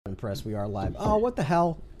press. We are live. Oh, what the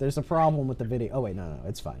hell? There's a problem with the video. Oh, wait, no,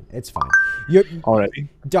 it's fine. It's fine. You're, Already?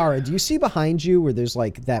 Dara, do you see behind you where there's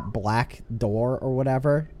like that black door or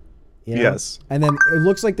whatever? You know? Yes. And then it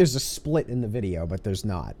looks like there's a split in the video, but there's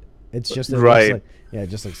not. It's just right. Like, yeah,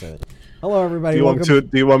 it just looks like it. Hello, everybody. Do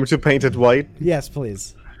you want me to paint it white? Yes,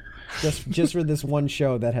 please. Just for this one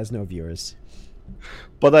show that has no viewers.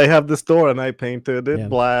 But I have this door and I painted it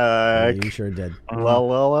black. Yeah, you sure did. Hello,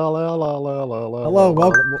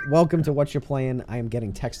 welcome to What You're Playing. I am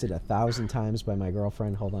getting texted 1,000 times by my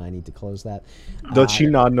girlfriend. Hold on, I need to close that. Does she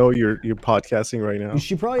not know you're podcasting right now?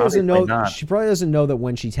 She probably doesn't know. She probably doesn't know that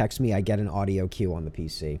when she texts me, I get an audio cue on the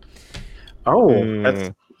PC.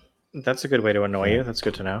 Oh, that's a good way to annoy you. That's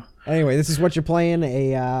good to know. Anyway, this is What You're Playing,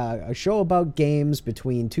 a show about games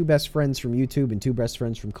between two best friends from YouTube and two best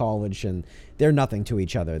friends from college, and they're nothing to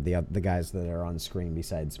each other, the guys that are on screen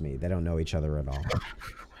besides me. They don't know each other at all.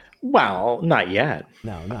 Well, not yet.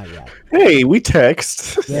 No, not yet. Hey, we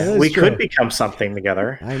text. Yeah, we could become something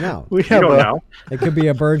together. I know. We don't know. It could be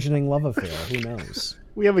a burgeoning love affair. Who knows?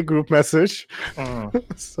 We have a group message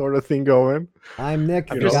sort of thing going. I'm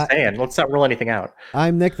Nick. I'm just saying, let's not rule anything out.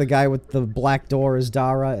 I'm Nick, the guy with the black door is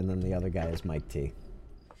Dara, and then the other guy is Mike T.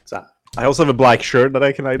 What's up? I also have a black shirt that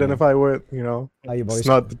I can identify with, you know. How you boys? It's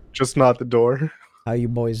not just not the door. How you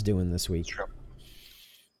boys doing this week?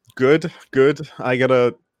 Good. I got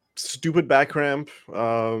a stupid back cramp.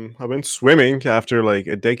 I went swimming after like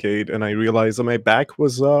a decade, and I realized that my back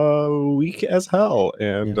was weak as hell,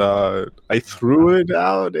 and I threw it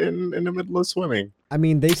out in the middle of swimming. I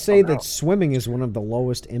mean, they say that swimming is one of the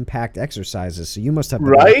lowest impact exercises, so you must have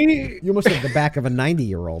you must have the back of a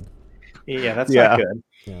 90-year-old. Yeah, that's not good.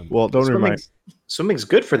 Yeah. Well, don't remind. Swimming's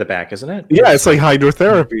good for the back, isn't it? Yeah, it's like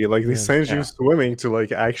hydrotherapy. Like they send you swimming to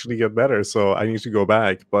like actually get better. So I need to go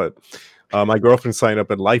back, but my girlfriend signed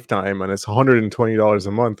up at Lifetime, and it's $120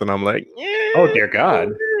 a month, and I'm like, oh dear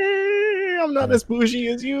God, I'm not as bougie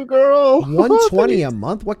as you, girl. $120 a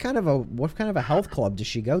month? What kind of a health club does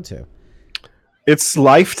she go to? It's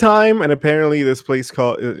Lifetime, and apparently this place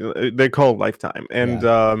they're called Lifetime,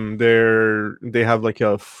 and they have like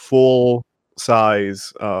a full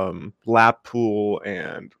size lap pool,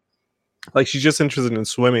 and like she's just interested in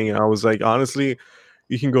swimming, and I was like, honestly,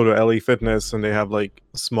 you can go to LA Fitness and they have like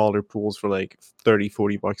smaller pools for like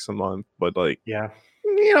 $30-$40 a month, but like, yeah,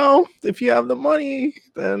 you know, if you have the money,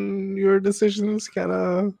 then your decisions kind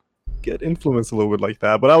of get influenced a little bit like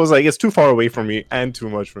that. But I was like, it's too far away from me and too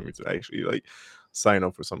much for me to actually like sign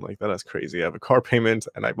up for something like that. That's crazy. I have a car payment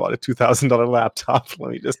and I bought a $2,000 laptop.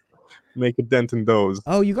 Let me just make a dent in those.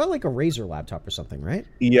 Oh, you got like a Razer laptop or something, right?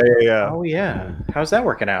 Yeah. Oh yeah. How's that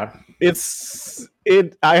working out?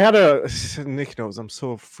 I had a Nick knows I'm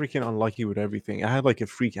so freaking unlucky with everything. I had like a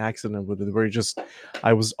freak accident with it where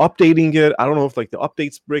I was updating it. I don't know if like the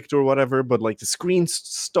updates bricked or whatever, but like the screen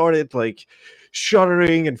started like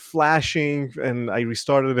shuddering and flashing, and I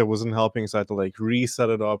restarted it. It wasn't helping, so I had to like reset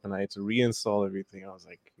it up and I had to reinstall everything. I was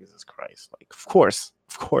like, Jesus Christ, like of course.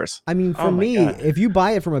 I mean, for me, if you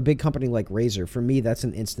buy it from a big company like Razer, for me that's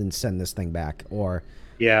an instant send this thing back. Or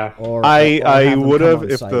I would have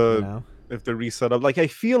if the reset up. Like I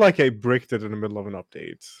feel like I bricked it in the middle of an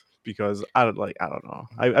update because I don't know.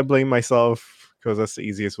 I blame myself because that's the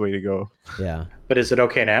easiest way to go. Yeah. But is it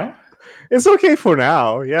okay now? It's okay for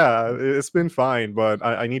now. Yeah, it's been fine, but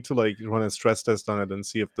I need to like run a stress test on it and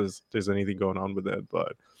see if there's anything going on with it.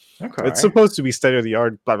 But it's supposed to be state of the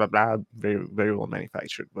art, blah blah blah, very very well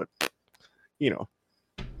manufactured. But you know,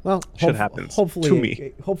 well, shit happens. Hopefully, to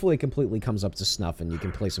me. Hopefully, it completely comes up to snuff and you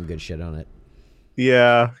can play some good shit on it.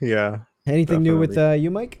 Yeah. Anything new with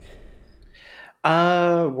you, Mike?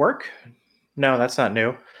 Work? No, that's not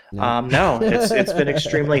new. No, it's been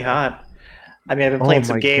extremely hot. I mean, I've been playing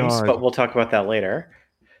some games, but we'll talk about that later.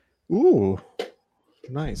 Ooh,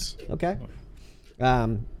 nice. Okay.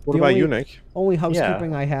 What about you, Nick? Only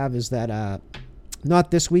housekeeping I have is that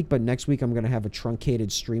not this week, but next week I'm going to have a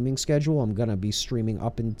truncated streaming schedule. I'm going to be streaming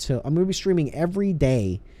every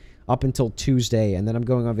day up until Tuesday, and then I'm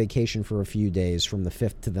going on vacation for a few days from the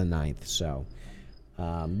 5th to the 9th. So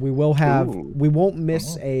we won't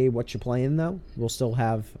miss a What You Playing, though. We'll still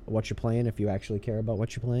have What You Playing if you actually care about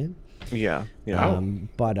what you're playing. Yeah.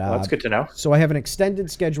 But that's good to know. So I have an extended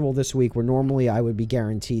schedule this week where normally I would be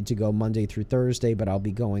guaranteed to go Monday through Thursday, but I'll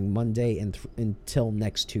be going Monday until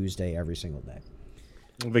next Tuesday every single day.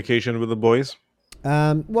 Vacation with the boys?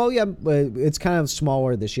 Well, yeah, it's kind of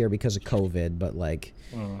smaller this year because of COVID, but like,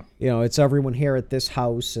 you know, it's everyone here at this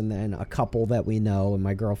house and then a couple that we know and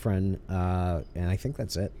my girlfriend, and I think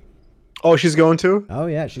that's it. Oh, she's going too? Oh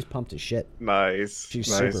yeah, she's pumped as shit. Nice.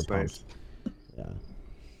 She's super pumped.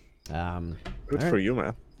 Yeah. Good for you,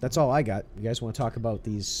 man. That's all I got. You guys want to talk about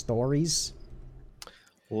these stories?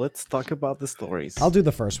 Let's talk about the stories. I'll do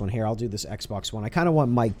the first one here. I'll do this Xbox one. I kind of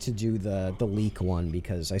want Mike to do the leak one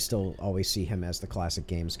because I still always see him as the classic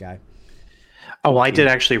games guy. Oh, well, I did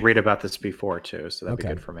actually read about this before, too, so that'd be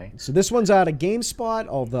good for me. So this one's out of GameSpot,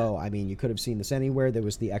 although, I mean, you could have seen this anywhere. There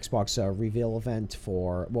was the Xbox reveal event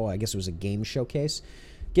for, well, I guess it was a game showcase.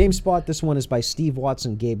 GameSpot, this one is by Steve Watts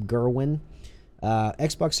and Gabe Gerwin.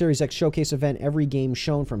 Xbox Series X showcase event, every game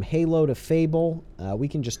shown from Halo to Fable. We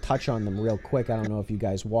can just touch on them real quick. I don't know if you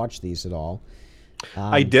guys watched these at all.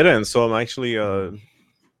 I didn't, so I'm actually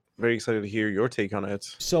very excited to hear your take on it.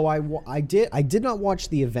 So I did not watch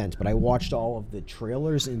the event, but I watched all of the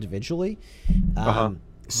trailers individually.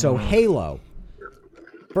 So Halo.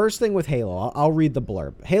 First thing with Halo, I'll read the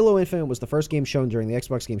blurb. Halo Infinite was the first game shown during the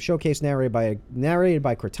Xbox Game Showcase, narrated by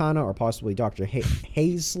Cortana or possibly Dr.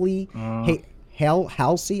 Halsey.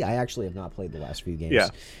 I actually have not played the last few games. Yeah.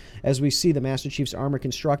 As we see the Master Chief's armor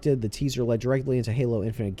constructed, the teaser led directly into Halo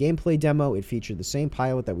Infinite gameplay demo. It featured the same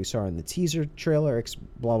pilot that we saw in the teaser trailer,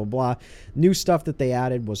 blah, blah, blah. New stuff that they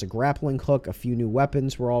added was a grappling hook. A few new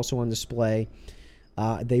weapons were also on display.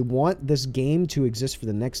 They want this game to exist for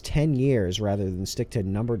the next 10 years rather than stick to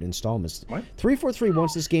numbered installments. What? 343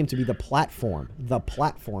 wants this game to be the platform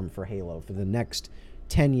for Halo for the next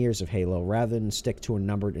 10 years of Halo rather than stick to a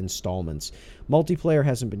numbered installments. Multiplayer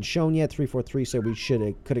hasn't been shown yet. 343 said we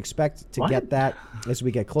could expect to get that as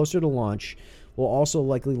we get closer to launch. We'll also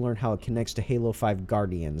likely learn how it connects to Halo 5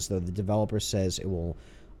 Guardians, though the developer says it will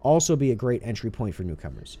also be a great entry point for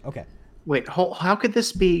newcomers. Okay. Wait, how could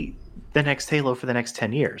this be the next Halo for the next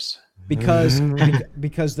 10 years? Because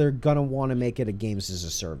they're gonna want to make it a games as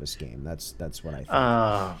a service game. That's what I think.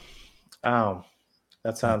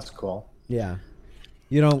 That sounds cool. Yeah.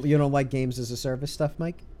 You don't like games as a service stuff,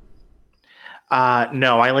 Mike?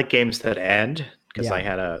 No, I like games that end because I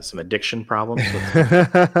had some addiction problems.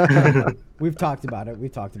 We've talked about it.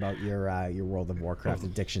 We've talked about your World of Warcraft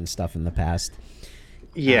addiction stuff in the past.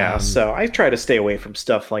 Yeah, so I try to stay away from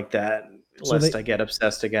stuff like that, lest I get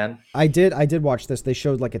obsessed again. I did watch this. They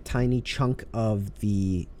showed like a tiny chunk of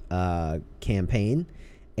the campaign,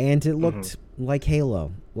 and it looked like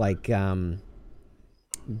Halo. Like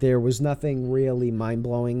there was nothing really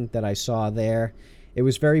mind-blowing that I saw there. It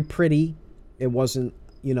was very pretty. It wasn't,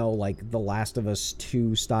 like The Last of Us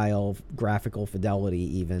 2 style graphical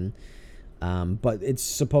fidelity even. But it's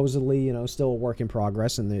supposedly, still a work in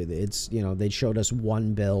progress, and it's, they showed us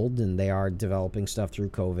one build, and they are developing stuff through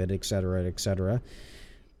COVID, et cetera, et cetera.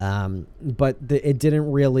 But it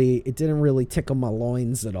didn't really tickle my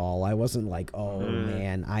loins at all. I wasn't like, oh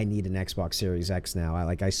man, I need an Xbox Series X now.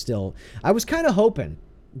 I was kind of hoping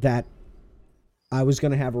that I was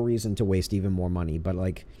going to have a reason to waste even more money, but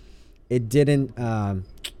like it didn't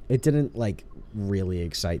like really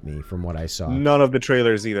excite me from what I saw. None of the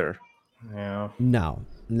trailers either. Yeah. No,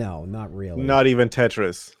 not really. Not even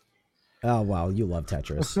Tetris. Oh, wow, you love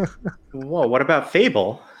Tetris. Whoa, what about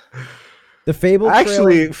Fable? The Fable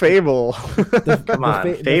trailer, Fable. Come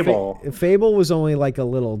on, Fable. Fable was only like a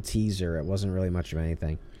little teaser. It wasn't really much of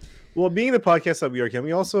anything. Well, being the podcast that we are, can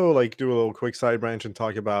we also like do a little quick side branch and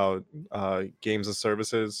talk about games as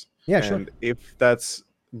services? Yeah, and sure. If that's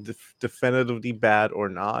definitively bad or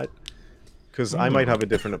not, because I might have a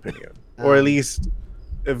different opinion, or at least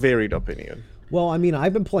a varied opinion. Well, I mean,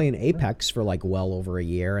 I've been playing Apex for like well over a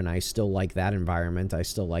year, and I still like that environment. I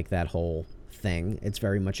still like that whole thing. It's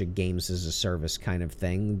very much a games as a service kind of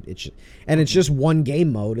thing. It's just one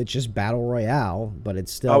game mode. It's just battle royale, but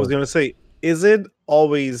it's still. I was gonna say, is it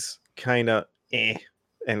always kind of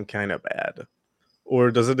and kind of bad, or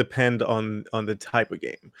does it depend on the type of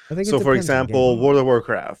game? I think so. For example, World of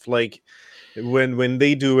Warcraft, like. When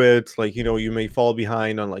they do it, like, you may fall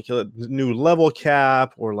behind on like a new level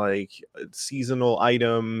cap or like seasonal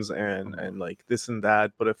items and like this and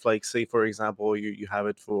that. But if like, say, for example, you have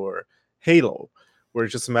it for Halo, where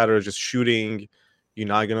it's just a matter of just shooting, you're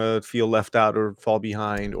not going to feel left out or fall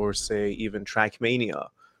behind, or say even Trackmania,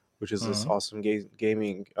 which is this awesome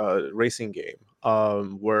gaming racing game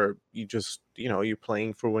where you just, you're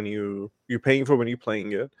paying for when you're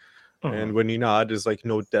playing it. And when you're not, there's like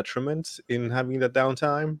no detriment in having that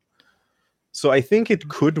downtime. So I think it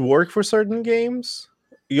could work for certain games.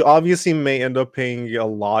 You obviously may end up paying a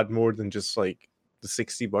lot more than just like the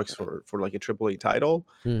 $60 for like a AAA title.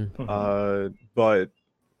 But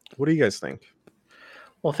what do you guys think?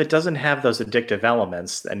 Well, if it doesn't have those addictive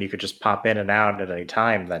elements and you could just pop in and out at any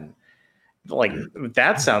time, then like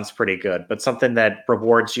that sounds pretty good. But something that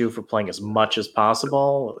rewards you for playing as much as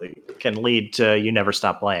possible can lead to you never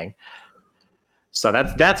stop playing. So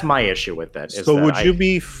that's my issue with it. So would you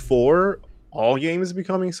be for all games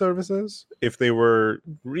becoming services if they were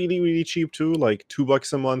really, really cheap too, like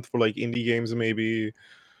 $2 a month for like indie games, maybe.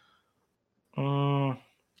 No,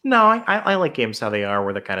 I like games how they are,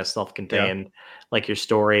 where they're kind of self-contained, like your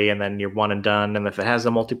story, and then you're one and done. And if it has a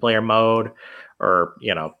multiplayer mode or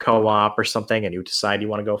co-op or something, and you decide you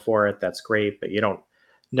want to go for it, that's great. But you don't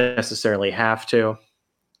necessarily have to.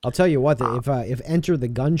 I'll tell you what, if Enter the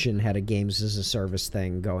Gungeon had a games as a service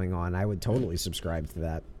thing going on, I would totally subscribe to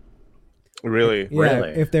that. Really? Yeah, Really?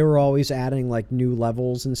 if they were always adding like new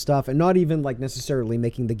levels and stuff, and not even like necessarily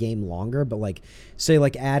making the game longer, but like say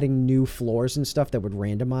like adding new floors and stuff that would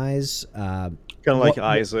randomize. Kind of like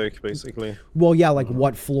Isaac, basically. Well, yeah, like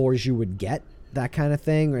what floors you would get, that kind of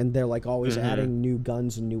thing, and they're like always adding new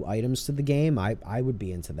guns and new items to the game. I would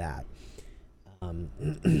be into that.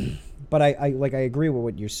 But I agree with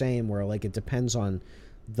what you're saying, where like it depends on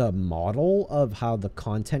the model of how the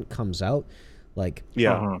content comes out. Like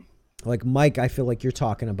like Mike, I feel like you're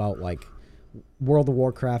talking about like World of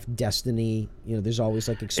Warcraft, Destiny. There's always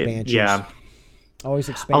like expansions. Always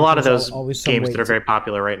expansions. A lot of those always games that are very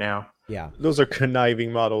popular right now. Yeah, those are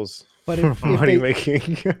conniving models. But if money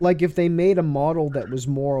making, like if they made a model that was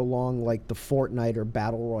more along like the Fortnite or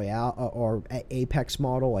Battle Royale or Apex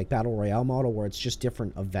model, like Battle Royale model, where it's just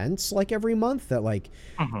different events like every month, that like,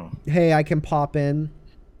 hey, I can pop in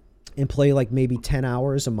and play like maybe 10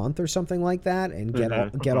 hours a month or something like that, and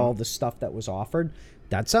get all the stuff that was offered.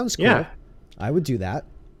 That sounds cool. Yeah. I would do that.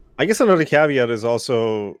 I guess another caveat is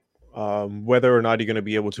also whether or not you're going to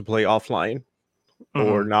be able to play offline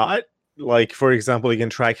or not. Like, for example, in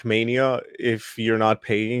Trackmania, if you're not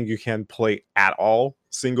paying, you can't play at all,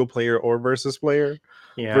 single player or versus player,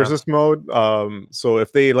 versus mode. So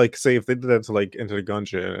if they if they did that to like Enter the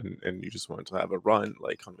Gungeon and you just wanted to have a run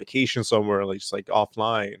like on vacation somewhere, like just like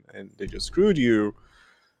offline, and they just screwed you,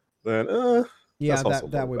 then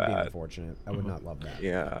that would be unfortunate. I would not love that.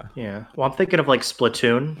 Yeah. Well, I'm thinking of like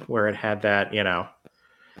Splatoon, where it had that,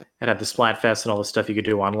 it had the Splatfest and all the stuff you could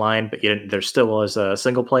do online, but there still was a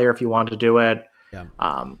single player if you wanted to do it. Yeah.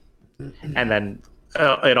 And then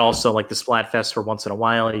it also, like the Splatfest, for once in a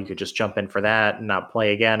while, you could just jump in for that and not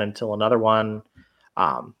play again until another one.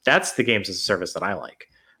 That's the games as a service that I like,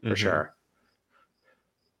 for sure.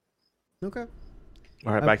 Okay.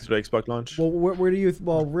 All right, back to the Xbox launch. Well,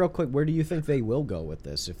 real quick, where do you think they will go with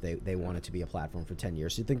this if they want it to be a platform for 10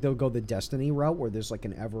 years? Do you think they'll go the Destiny route, where there's like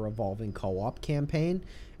an ever-evolving co-op campaign,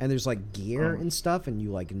 and there's like gear and stuff, and you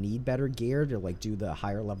like need better gear to like do the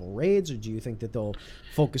higher level raids? Or do you think that they'll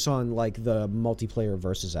focus on like the multiplayer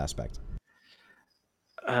versus aspect?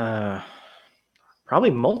 Probably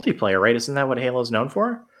multiplayer, right? Isn't that what Halo's known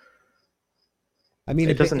for? I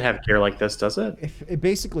mean, it doesn't have gear like this, does it? It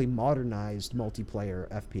basically modernized multiplayer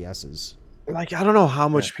FPSs. Like, I don't know how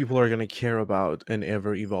much people are going to care about an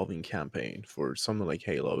ever-evolving campaign for something like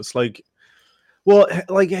Halo. It's like, well,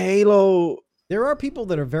 like Halo... There are people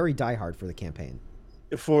that are very diehard for the campaign.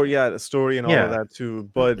 For, the story and all of that too.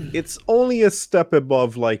 But it's only a step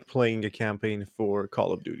above, like, playing a campaign for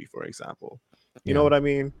Call of Duty, for example. You know what I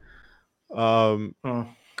mean?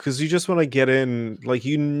 Because you just want to get in, like,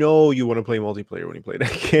 you want to play multiplayer when you play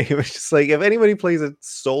that game. It's just like, if anybody plays it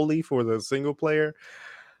solely for the single player,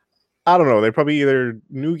 I don't know. They're probably either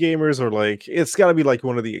new gamers or like, it's got to be like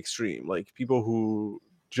one of the extreme, like people who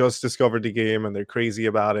just discovered the game and they're crazy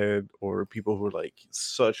about it, or people who are like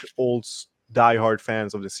such old diehard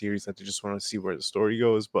fans of the series that they just want to see where the story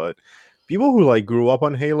goes. But people who like grew up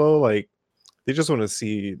on Halo, like they just want to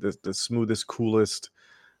see the smoothest, coolest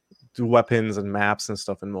weapons and maps and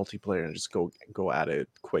stuff in multiplayer and just go at it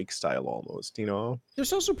Quake style almost,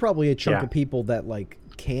 There's also probably a chunk of people that like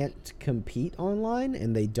can't compete online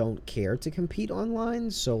and they don't care to compete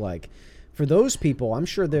online. So like for those people, I'm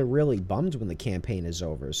sure they're really bummed when the campaign is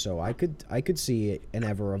over. So I could see an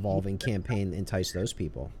ever evolving campaign entice those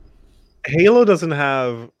people. Halo doesn't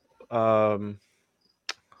have like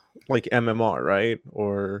MMR, right?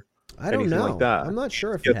 Or I don't know. Like that. I'm not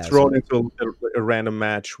sure if it has. Thrown into a random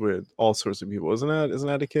match with all sorts of people, isn't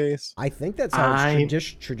that the case? I think that's how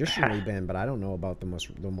it's traditionally been, but I don't know about the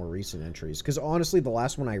more recent entries. Because honestly, the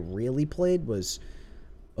last one I really played was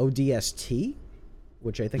ODST,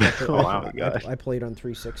 which I think I played on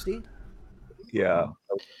 360. Yeah,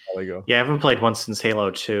 there you go. Yeah, I haven't played one since Halo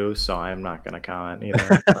 2, so I'm not going to comment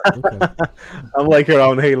either. I'm like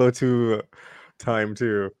around Halo 2 time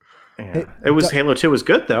too. Yeah. Halo 2 was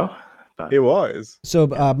good though. It was. So,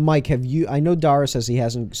 Mike, have you? I know Dara says he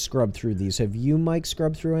hasn't scrubbed through these. Have you, Mike,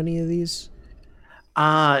 scrubbed through any of these?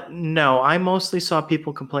 No. I mostly saw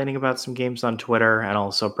people complaining about some games on Twitter, and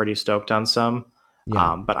also pretty stoked on some.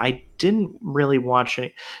 Yeah. But I didn't really watch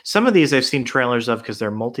any. Some of these I've seen trailers of because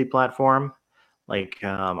they're multi-platform.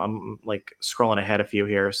 I'm like scrolling ahead a few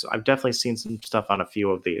here, so I've definitely seen some stuff on a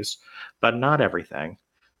few of these, but not everything.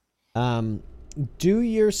 Do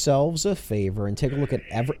yourselves a favor and take a look at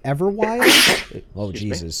Everwild. Oh Excuse me.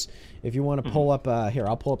 Jesus! If you want to pull up, here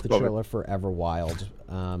I'll pull up the Love it. trailer for Everwild.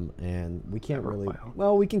 And we can't really. Everwild.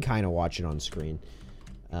 Well, we can kind of watch it on screen.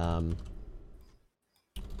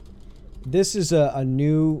 This is a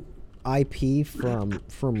new IP from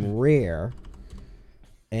Rare,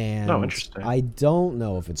 and Oh, interesting. I don't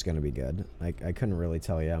know if it's going to be good. I couldn't really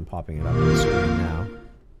tell you. I'm popping it up on the screen now.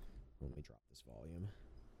 Let me drop this volume.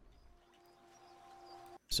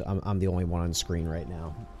 So I'm the only one on screen right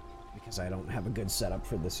now because I don't have a good setup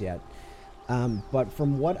for this yet. But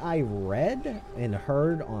from what I read and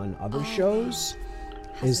heard on other shows,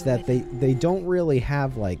 is that they don't really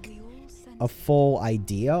have like a full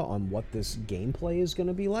idea on what this gameplay is going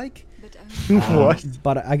to be like. What?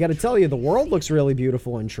 But I got to tell you, the world looks really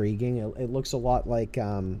beautiful, intriguing. It looks a lot like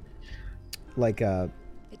a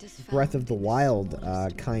Breath of the Wild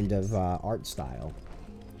kind of art style.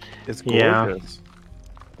 It's Yeah. gorgeous.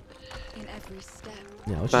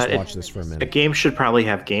 Yeah, let's But just watch this for a A minute. game should probably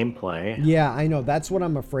have gameplay. Yeah, I know. That's what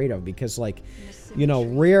I'm afraid of because, like, you know,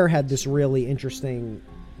 Rare had this really interesting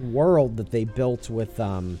world that they built with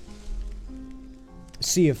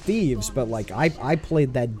Sea of Thieves, but like I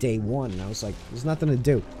played that day one and I was like, there's nothing to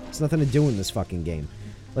do. There's nothing to do in this fucking game.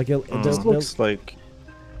 Like it This looks like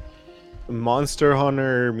Monster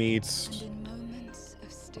Hunter meets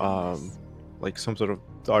like some sort of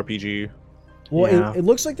RPG. well, Yeah. it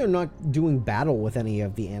looks like they're not doing battle with any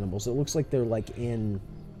of the animals. It looks like they're like in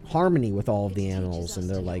harmony with all of the animals and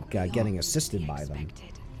they're like getting assisted by them.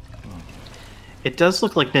 It does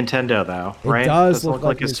look like Nintendo, though, right? It does Doesn't look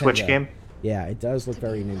like a like Switch Nintendo. game. Yeah, it does look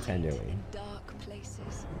very Nintendo-y.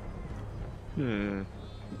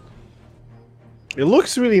 It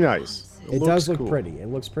looks really nice. It looks does look cool. pretty. It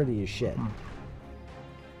looks pretty as shit.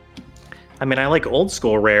 I mean, I like old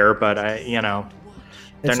school Rare, but they're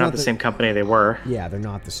It's not the same company they were. Yeah, they're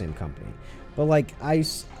not the same company. But like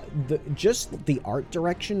just the art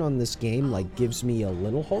direction on this game like gives me a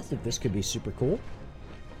little hope that this could be super cool.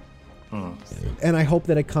 And I hope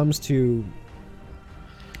that it comes to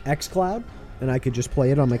xCloud and I could just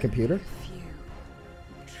play it on my computer.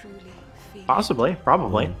 Possibly,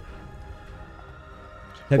 probably.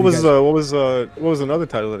 Have What you was guys- what was another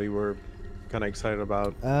title that you were kind of excited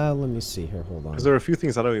about? let me see here. Hold on. Because there are a few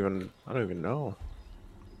things I don't even know.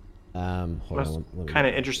 Hold It's on. let me- kind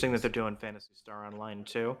of interesting that they're doing Phantasy Star Online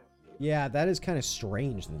too. Yeah, that is kind of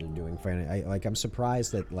strange that they're doing I'm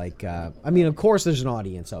surprised that I mean, of course there's an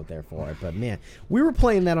audience out there for it, but man, we were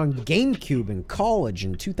playing that on GameCube in college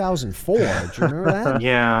in 2004. Do you remember that?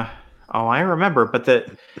 Yeah. Oh, I remember, but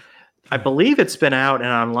I believe it's been out and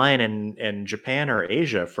online in Japan or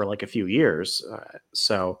Asia for like a few years.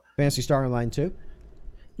 So Fantasy Star Online 2?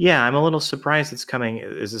 yeah, I'm a little surprised it's coming.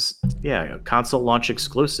 Is this a console launch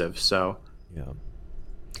exclusive? So Yeah.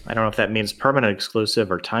 I don't know if that means permanent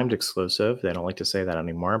exclusive or timed exclusive. They don't like to say that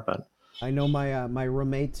anymore, but I know my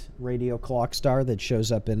roommate Radio Clockstar that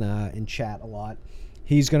shows up in chat a lot.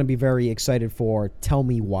 He's going to be very excited for Tell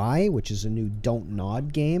Me Why, which is a new Don't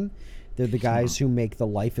Nod game. They're the guys who make the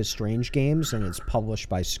Life is Strange games, and it's published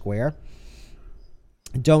by Square.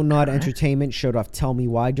 Don't Nod Entertainment showed off Tell Me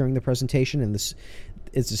Why during the presentation, and this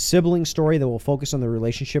it's a sibling story that will focus on the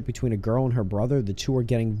relationship between a girl and her brother. The two are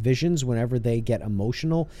getting visions whenever they get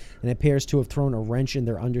emotional, and it appears to have thrown a wrench in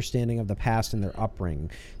their understanding of the past and their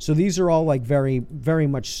upbringing. So these are all like very, very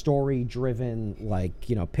much story-driven, like,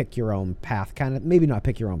 pick your own path kind of. Maybe not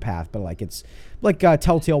pick your own path, but like it's like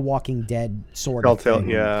Telltale Walking Dead sort of Telltale, thing.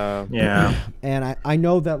 yeah. yeah. And I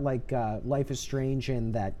know that like Life is Strange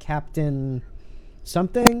and that Captain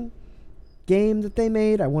something game that they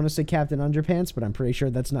made. I want to say Captain Underpants, but I'm pretty sure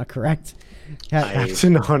that's not correct.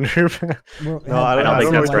 Captain Underpants. No, I don't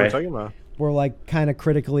think know that's what you're right. talking about. Were like kind of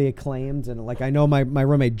critically acclaimed, and like I know my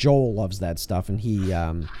roommate Joel loves that stuff, and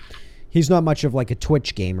he's not much of like a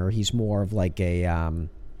Twitch gamer. He's more of like a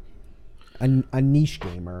niche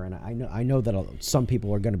gamer, and I know that some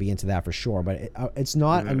people are going to be into that for sure. But it's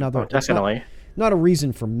not another it's not- Definitely. not a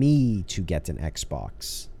reason for me to get an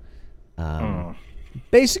Xbox.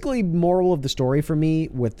 Basically, moral of the story for me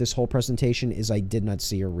with this whole presentation is I did not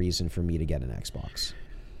see a reason for me to get an Xbox.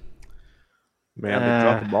 Man, they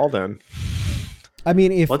dropped the ball then. I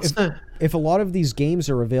mean, if a lot of these games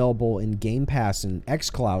are available in Game Pass and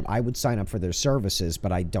xCloud, I would sign up for their services,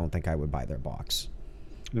 but I don't think I would buy their box.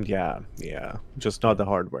 Yeah. Just not the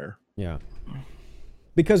hardware. Yeah.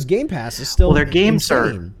 Because Game Pass is still Well, their games are-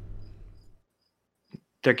 insane.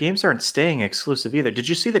 their games aren't staying exclusive either. Did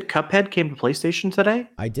you see that Cuphead came to PlayStation today?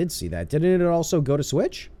 I did see that. Didn't it also go to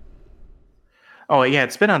Switch? Oh yeah,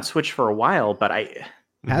 it's been on Switch for a while, but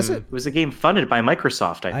Has Mhm. it? it was a game funded by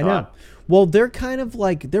Microsoft, I I know. thought. Well, they're kind of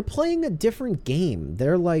like they're playing a different game.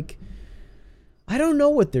 They're like, I don't know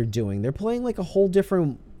what they're doing. They're playing like a whole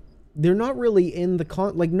different. They're not really in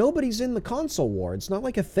the like nobody's in the console war. It's not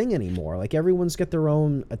like a thing anymore. Like everyone's got their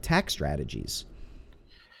own attack strategies.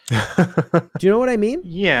 Do you know what I mean?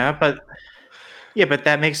 Yeah, but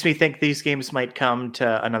that makes me think these games might come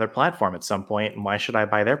to another platform at some point, and why should I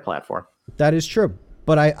buy their platform? That is true.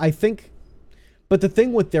 But I think, but the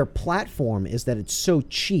thing with their platform is that it's so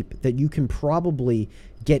cheap that you can probably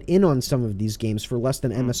get in on some of these games for less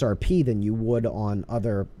than MSRP than you would on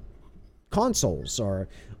other consoles or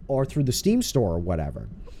through the Steam store or whatever.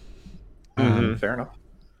 Fair enough.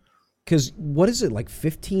 Because what is it, like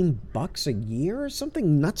 $15 a year or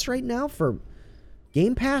something nuts right now for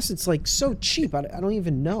Game Pass? It's like so cheap. I don't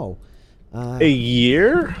even know. A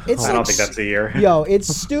year? It's I don't think that's a year. Yo, it's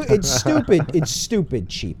stupid. It's stupid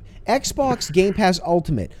cheap. Xbox Game Pass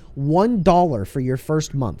Ultimate, $1 for your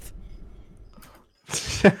first month.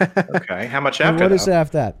 Okay, how much And after what is that? it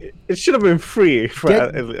after that? It should have been free.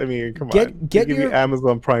 Get- I mean, come get- on. get They give your- you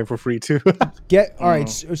Amazon Prime for free too. All right.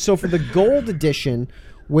 So for the Gold Edition,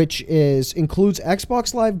 which includes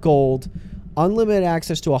Xbox Live Gold, unlimited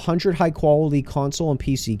access to 100 high quality console and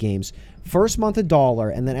PC games. First month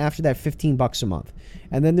 $1, and then after that $15 a month.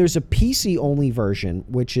 And then there's a PC only version,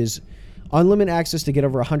 which is unlimited access to get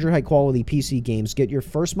over 100 high quality PC games. Get your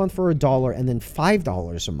first month for $1, and then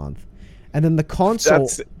 $5 a month. And then the console.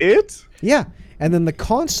 That's it? Yeah, and then the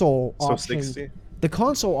console So option. 60? The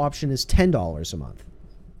console option is $10 a month.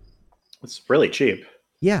 It's really cheap.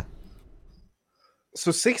 Yeah.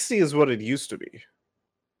 So 60 is what it used to be.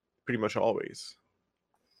 Pretty much always.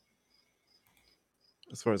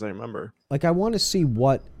 As far as I remember. Like, I want to see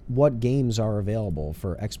what games are available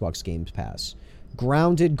for Xbox Games Pass.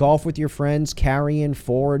 Grounded, Golf with Your Friends, Carrion,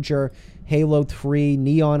 Forager, Halo 3,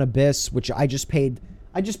 Neon Abyss, which I just paid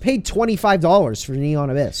 $25 for Neon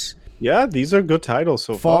Abyss. Yeah, these are good titles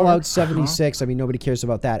so far. Fallout 76, I mean, nobody cares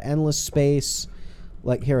about that. Endless Space,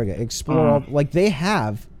 like, here we go. Explore, like, they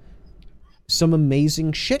have some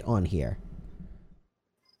amazing shit on here.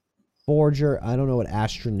 Forager, I don't know what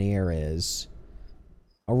Astroneer is.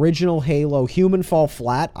 Original Halo, Human Fall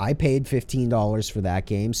Flat, I paid $15 for that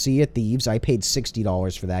game. Sea of Thieves, I paid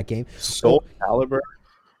 $60 for that game. Soul Calibur.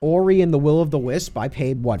 Ori and the Will of the Wisp, I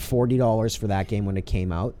paid, what, $40 for that game when it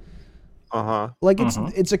came out. Uh-huh. Like,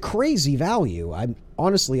 it's a crazy value.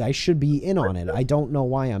 Honestly, I should be in on it. I don't know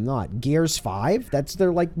why I'm not. Gears 5, that's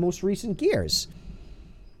their, like, most recent Gears.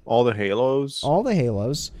 All the Halos. All the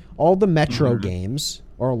Halos, all the Metro games,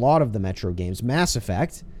 or a lot of the Metro games, Mass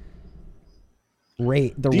Effect.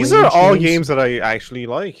 These are all games that I actually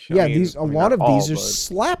like. Yeah, I mean, a lot of not these all, are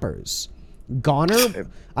slappers. Goner,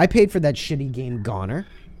 I paid for that shitty game Goner.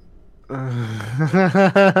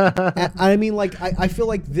 I mean, like, I feel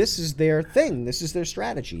like this is their thing. This is their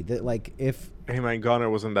strategy. That, like, if Hey man, Goner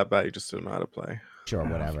wasn't that bad. You just didn't know how to play. sure,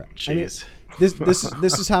 whatever. I mean, Jeez.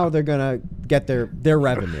 this is how they're gonna get their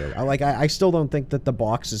revenue. I still don't think that the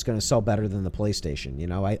box is gonna sell better than the PlayStation. You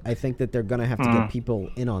know, I think that they're gonna have to get people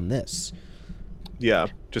in on this. Yeah,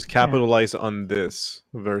 just capitalize on this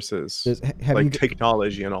versus Have like you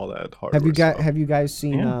technology and all that hardware. have you guys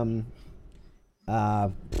seen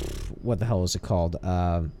what the hell is it called?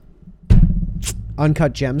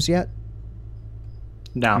 Uncut Gems yet?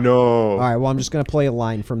 No. No. All right, well, I'm just going to play a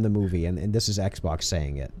line from the movie, and this is Xbox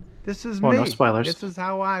saying it. This is Well, me. no spoilers. This is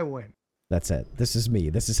how I win. That's it. This is me.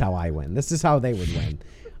 This is how I win. This is how they would win,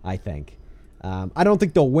 I think. I don't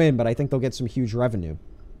think they'll win, but I think they'll get some huge revenue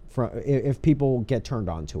if people get turned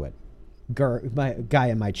on to it. My guy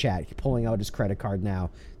in my chat pulling out his credit card now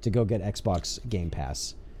to go get Xbox Game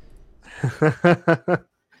Pass.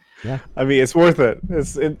 Yeah. I mean, it's worth it.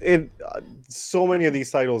 So many of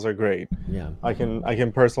these titles are great. Yeah. I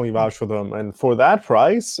can personally vouch for them, and for that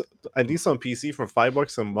price, at least on PC for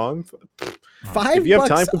 $5 a month. $5 If you have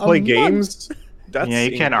time to play month. games, that's Yeah,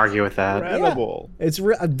 you can't argue with that. incredible. It's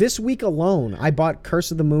this week alone. I bought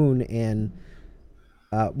Curse of the Moon and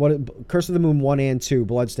Curse of the Moon 1 and 2,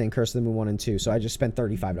 Bloodstained Curse of the Moon 1 and 2. So I just spent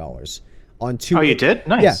 $35 on two. Oh, you did?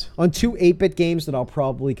 Nice. Yeah, on two 8-bit games that I'll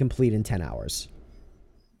probably complete in 10 hours.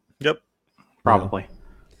 Yep. Probably.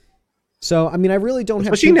 So I mean, I really don't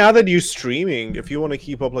have. Especially now that you're streaming, if you want to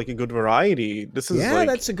keep up like a good variety, this is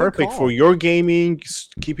that's a good perfect call. for your gaming,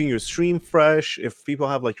 keeping your stream fresh. If people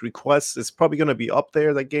have like requests, it's probably going to be up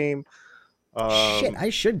there, that game. Shit,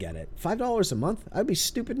 I should get it. $5 a month? I'd be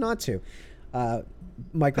stupid not to.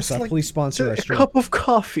 Microsoft, like please sponsor our a stream. cup of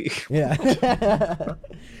coffee. Yeah.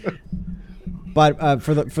 But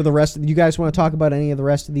for the rest, you guys want to talk about any of the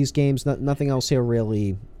rest of these games? Nothing else here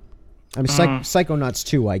really. I mean, Psychonauts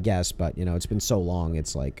 2, I guess, but it's been so long.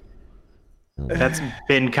 It's like that's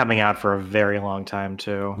been coming out for a very long time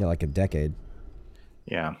too. Yeah, like a decade.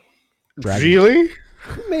 Yeah. Really?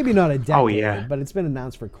 Maybe not a decade. Oh, yeah. But it's been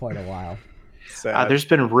announced for quite a while. There's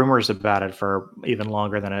been rumors about it for even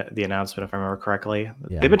longer than the announcement, if I remember correctly.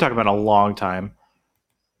 Yeah. They've been talking about it a long time.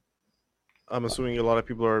 I'm assuming a lot of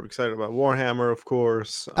people are excited about Warhammer, of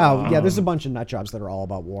course. Oh, yeah, there's a bunch of nut jobs that are all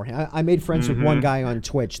about Warhammer. I made friends with one guy on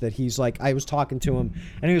Twitch that he's like, I was talking to him,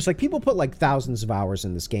 and he was like, people put like thousands of hours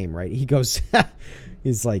in this game, right? He goes,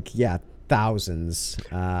 he's like, yeah, thousands.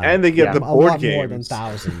 And they get the board a lot games. more than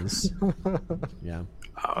thousands. Yeah.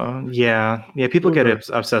 Yeah, people get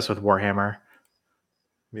obsessed with Warhammer.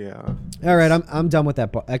 Yeah. All right, I'm done with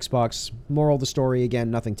that Xbox. Moral of the story,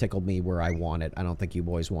 again, nothing tickled me where I want it. I don't think you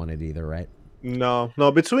boys want it either, right? No.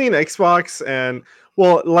 Between Xbox and,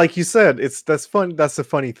 well, like you said, that's fun. That's the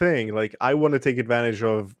funny thing. Like, I want to take advantage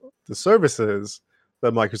of the services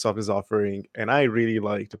that Microsoft is offering, and I really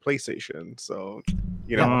like the PlayStation. So,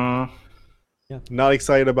 not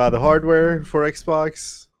excited about the hardware for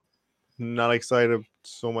Xbox. Not excited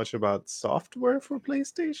so much about software for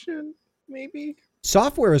PlayStation. Maybe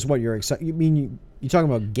software is what you're excited. You mean you talking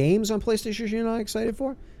about games on PlayStation? You're not excited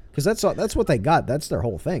for? Because that's what they got. That's their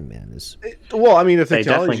whole thing, man. Well, I mean, the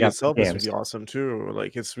technology itself is really awesome too.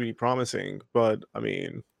 Like, it's really promising. But I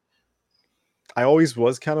mean, I always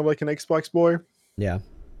was kind of like an Xbox boy. Yeah.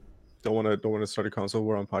 Don't want to start a console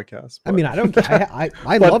war on podcast. I mean, I don't.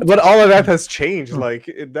 I love. But all of that has changed. Like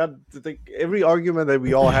every argument that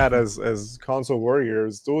we all had as console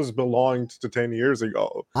warriors, those belonged to 10 years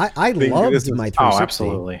ago. I loved my 360. Oh,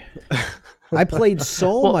 absolutely. I played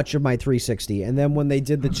so much of my 360, and then when they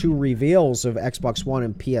did the 2 reveals of Xbox One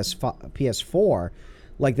and PS4,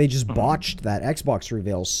 like they just botched that Xbox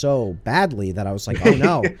reveal so badly that I was like, oh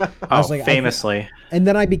no. I was like, famously. And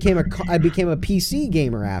then I became a PC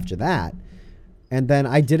gamer after that, and then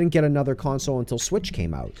I didn't get another console until Switch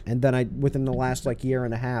came out, and then within the last like year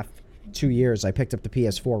and a half, 2 years, I picked up the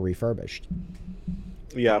PS4 refurbished.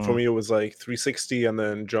 Yeah, for me it was like 360 and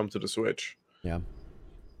then jumped to the Switch. Yeah.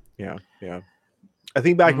 I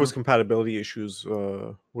think backwards compatibility issues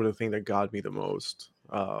were the thing that got me the most.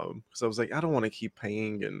 Because I was like, I don't want to keep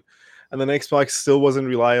paying, and then Xbox still wasn't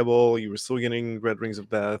reliable. You were still getting Red Rings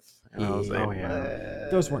of Death, and I was like,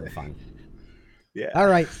 those weren't fun. Yeah. All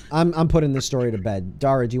right, I'm putting this story to bed.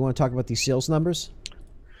 Dara, do you want to talk about these sales numbers?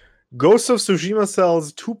 Ghost of Tsushima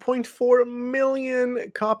sells 2.4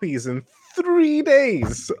 million copies in 3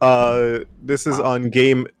 days. This is on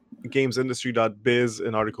gamesindustry.biz,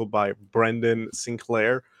 an article by Brendan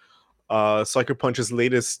Sinclair. Sucker Punch's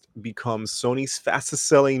latest becomes Sony's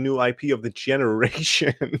fastest-selling new IP of the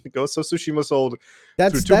generation. Ghost of Tsushima sold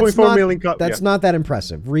 2.4 million copies. That's not that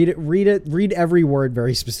impressive. Read it. Read every word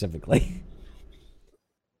very specifically.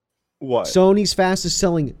 What? Sony's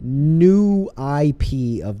fastest-selling new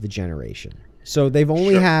IP of the generation. So they've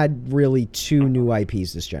only had really 2 new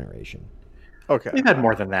IPs this generation. Okay. They've had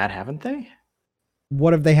more than that, haven't they?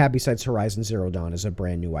 What have they had besides Horizon Zero Dawn as a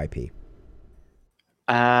brand new IP?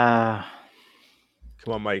 Come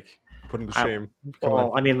on, Mike. Put him to shame.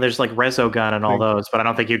 I mean, there's like Resogun and all those, but I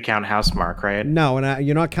don't think you'd count Housemarque, right? No, and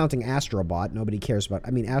you're not counting Astrobot. Nobody cares about.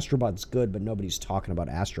 I mean, Astrobot's good, but nobody's talking about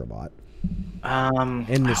Astrobot.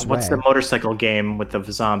 In this what's the motorcycle game with the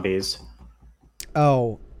zombies?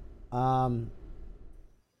 Oh, I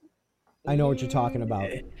know what you're talking about.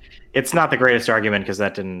 It's not the greatest argument because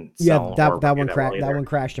that didn't sell. Yeah, that one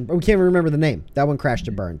crashed and we can't even remember the name. That one crashed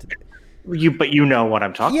and burned. But you know what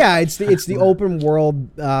I'm talking about. Yeah, it's the open world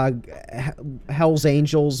Hell's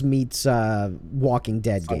Angels meets Walking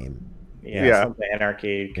Dead game. Yeah. Some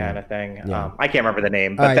anarchy kind of thing. Yeah. I can't remember the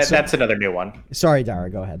name, but that's another new one. Sorry, Dara,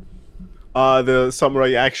 go ahead. The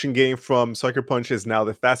samurai action game from Sucker Punch is now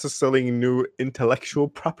the fastest-selling new intellectual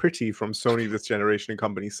property from Sony this generation, the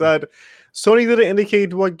company said. Sony didn't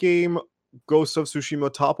indicate what game Ghost of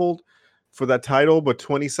Tsushima toppled for that title, but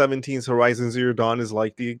 2017's Horizon Zero Dawn is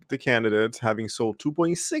likely the candidate, having sold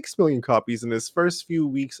 2.6 million copies in its first few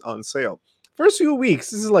weeks on sale. First few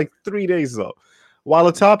weeks, this is like 3 days though. While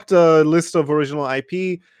atop the list of original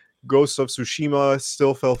IP, Ghost of Tsushima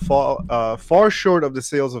still fell far short of the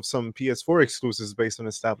sales of some PS4 exclusives based on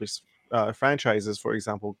established franchises. For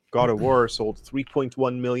example, God of War sold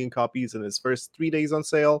 3.1 million copies in its first 3 days on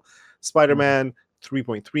sale. Spider-Man,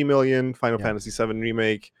 3.3 million. Final Fantasy VII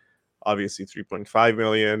Remake, obviously 3.5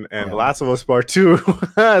 million, and Yeah. The Last of Us Part 2,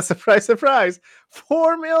 surprise, surprise,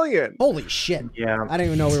 4 million. Holy shit! Yeah. I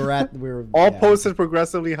didn't even know we were All yeah. posted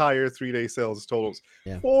progressively higher 3-day sales totals.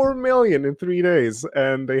 Yeah. 4 million in 3 days,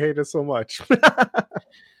 and they hate it so much.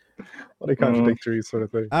 What a contradictory sort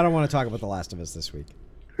of thing. I don't want to talk about The Last of Us this week.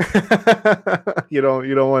 You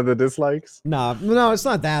don't want the dislikes? No, it's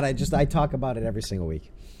not that. I talk about it every single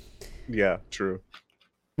week. Yeah, true.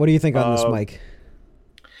 What do you think on this, Mike?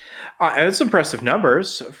 It's impressive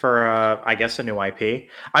numbers for, I guess, a new IP.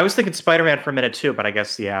 I was thinking Spider-Man for a minute too, but I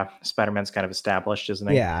guess, yeah, Spider-Man's kind of established, isn't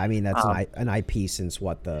he? Yeah, I mean, that's an IP since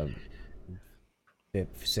what, the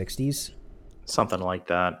 60s? Something like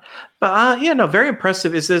that. But yeah, no, very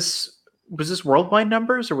impressive. Was this worldwide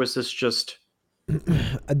numbers or was this just?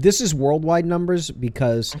 This is worldwide numbers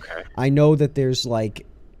because I know that there's like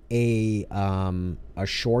a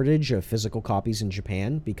shortage of physical copies in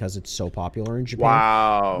Japan because it's so popular in Japan.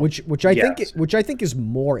 Wow. Which I think is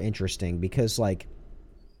more interesting because like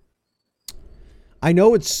I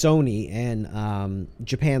know it's Sony and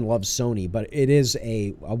Japan loves Sony, but it is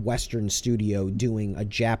a Western studio doing a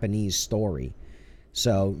Japanese story.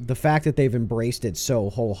 So the fact that they've embraced it so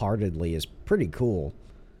wholeheartedly is pretty cool.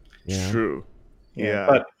 You know? True. Yeah.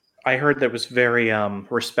 But I heard that was very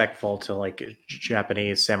respectful to like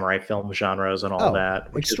Japanese samurai film genres and all that.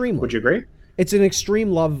 Extremely. Would you agree? It's an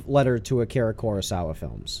extreme love letter to Akira Kurosawa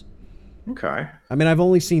films. Okay. I mean, I've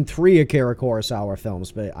only seen 3 Akira Kurosawa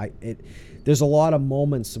films, but there's a lot of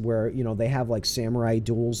moments where, you know, they have like samurai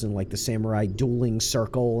duels and like the samurai dueling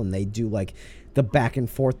circle, and they do like the back and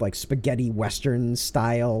forth like spaghetti western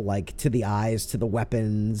style, like to the eyes, to the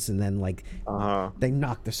weapons, and then like they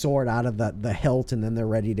knock the sword out of the hilt, and then they're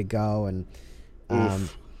ready to go. And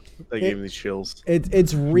that gave me chills. It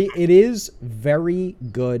is very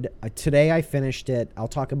good. Today I finished it. I'll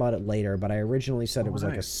talk about it later, but I originally said it was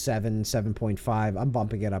like a 7.5. I'm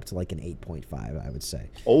bumping it up to like an 8.5, I would say.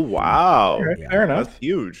 Oh wow. Fair enough. That's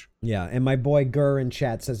huge. Yeah, and my boy Gurr in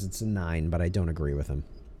chat says it's a 9, but I don't agree with him.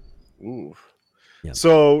 Ooh. Yeah.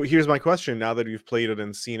 So here's my question: now that you've played it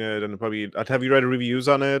and seen it, and probably have you read reviews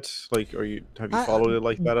on it? Like, have you followed it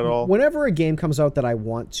like that at all? Whenever a game comes out that I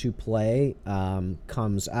want to play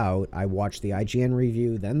comes out, I watch the IGN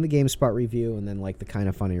review, then the GameSpot review, and then like the Kind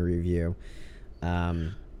of Funny review.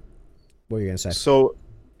 What were you gonna say? So,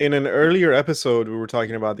 in an earlier episode, we were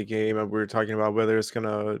talking about the game, and we were talking about whether it's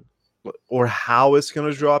gonna or how it's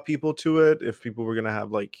gonna draw people to it. If people were gonna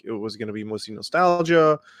have like it was gonna be mostly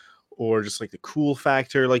nostalgia, or just like the cool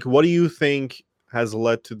factor. Like, what do you think has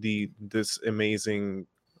led to this amazing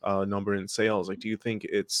number in sales? Like, do you think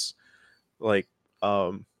it's like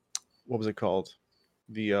what was it called?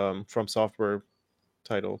 The From Software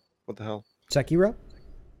title. What the hell? Sekiro?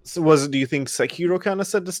 So do you think Sekiro kind of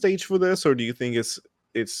set the stage for this, or do you think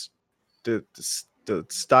it's the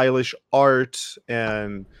stylish art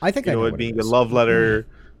and I think it being a love letter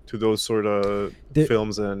to those sort of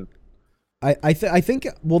films? And I think,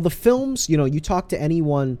 well, the films, you know, you talk to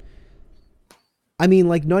anyone, I mean,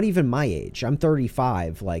 like, not even my age. I'm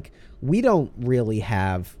 35. Like, we don't really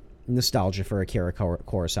have nostalgia for Akira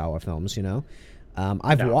Kurosawa films, you know?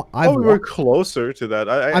 we're closer to that.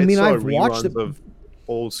 I mean, I've watched of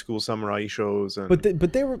old school samurai shows. And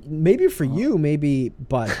But they were, maybe for you, maybe,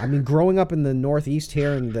 but, I mean, growing up in the Northeast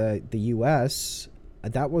here in the U.S.,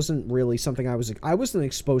 that wasn't really something I wasn't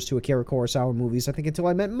exposed to Akira Kurosawa movies, I think, until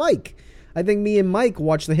I met Mike. I think me and Mike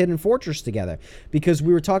watched The Hidden Fortress together because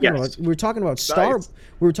we were talking about Star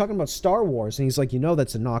Wars, and he's like, you know,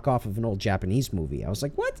 that's a knockoff of an old Japanese movie. I was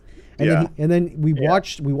like, what? And then we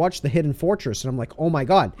watched The Hidden Fortress, and I'm like, oh my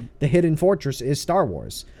god, The Hidden Fortress is Star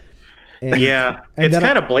Wars. And, it's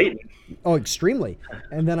kind of blatant. Oh, extremely.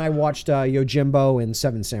 And then I watched Yojimbo and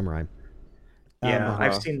Seven Samurai. Yeah,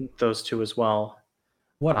 I've seen those two as well.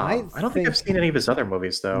 I don't think I've seen any of his other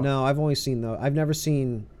movies though. No, I've only seen I've never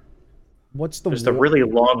seen. There's the really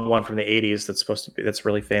long one from the 80s that's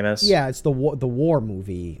really famous. Yeah, it's the war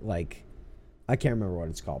movie. Like, I can't remember what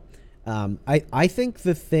it's called. I think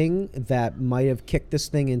the thing that might have kicked this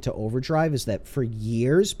thing into overdrive is that for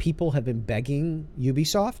years people have been begging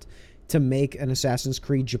Ubisoft to make an Assassin's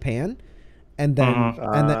Creed Japan, and then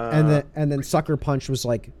and then Sucker Punch was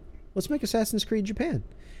like, let's make Assassin's Creed Japan.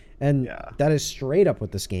 And that is straight up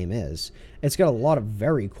what this game is. It's got a lot of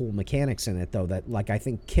very cool mechanics in it, though, that, like, I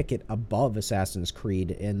think kick it above Assassin's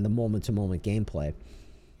Creed in the moment-to-moment gameplay.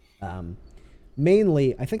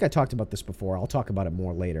 Mainly, I think I talked about this before. I'll talk about it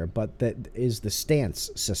more later. But that is the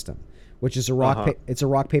stance system, which is it's a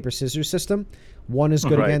rock paper scissors system. One is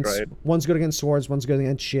good one's good against swords, one's good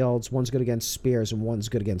against shields, one's good against spears, and one's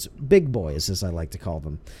good against big boys, as I like to call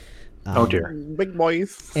them. Oh dear. Big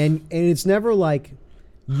boys. And it's never like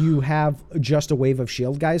you have just a wave of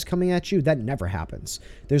shield guys coming at you. That never happens.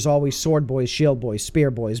 There's always sword boys, shield boys, spear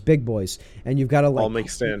boys, big boys, and you've got to like All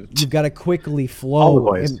mixed in. You've got to quickly flow. All the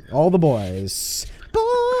boys. All the boys.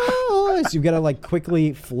 Boys. You've got to like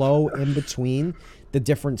quickly flow in between the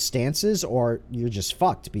different stances, or you're just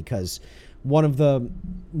fucked, because one of the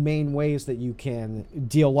main ways that you can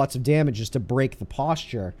deal lots of damage is to break the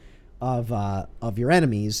posture of your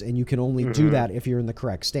enemies, and you can only do that if you're in the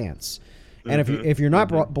correct stance. And if you're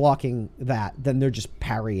not blocking that, then they're just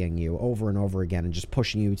parrying you over and over again and just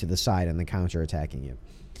pushing you to the side and then counterattacking you.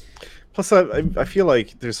 Plus, I feel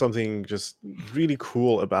like there's something just really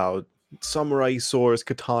cool about samurai swords,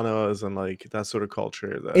 katanas, and like that sort of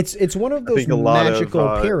culture. That It's one of I those think a lot magical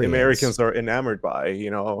of periods. Americans are enamored by, you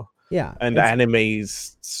know. Yeah, And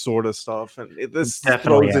animes sort of stuff, and this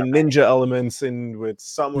Definitely, throws in ninja elements in with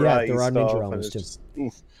samurai there are stuff, ninja and elements it's too. just,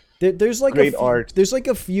 oof. There's like Great art. There's like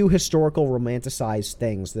a few historical romanticized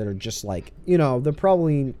things that are just like, you know, they're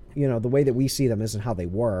probably, you know, the way that we see them isn't how they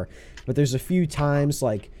were, but there's a few times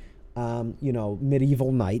like, you know,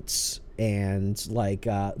 medieval knights and like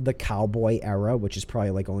the cowboy era, which is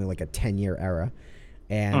probably like only like a 10-year era,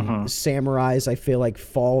 and samurais, I feel like,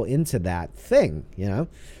 fall into that thing, you know,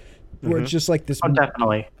 where it's just like this. Oh,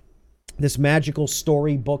 definitely. This magical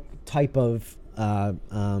storybook type of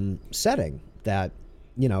setting that,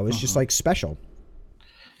 you know, is just like special.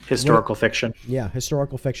 Historical fiction. Yeah,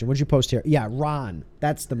 historical fiction. What'd you post here? Yeah, Ron.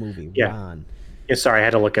 That's the movie. Yeah. Ron. Yeah, sorry, I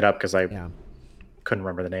had to look it up because I Yeah. couldn't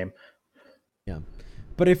remember the name. Yeah.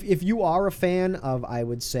 But if you are a fan of, I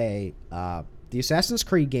would say, the Assassin's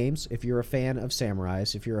Creed games, if you're a fan of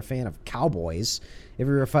samurais, if you're a fan of cowboys, if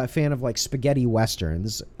you're a fan of like spaghetti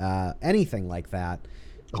westerns, anything like that.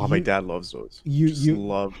 Oh, my dad loves those. You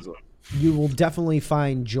loves those. You will definitely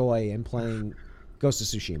find joy in playing Ghost of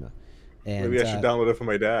Tsushima. And, Maybe I should download it for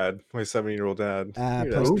my dad, my 7-year-old dad.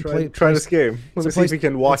 Try this game. Let me see if he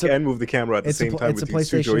can walk and move the camera at the same time it's with a these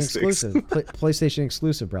two PlayStation joysticks. exclusive. PlayStation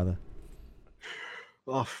exclusive, brother.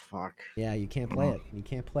 Oh, fuck. Yeah, you can't play it. You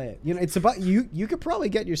can't play it. You know, it's about you. You could probably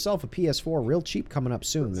get yourself a PS4 real cheap coming up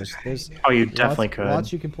soon. There's Oh, you definitely could.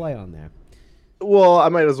 Lots you can play on there. Well, I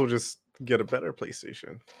might as well just get a better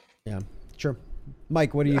PlayStation. Yeah, sure.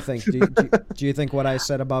 Mike, what do you think? Do you think what I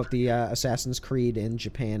said about the Assassin's Creed in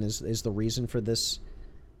Japan is the reason for this?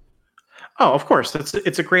 Oh, of course.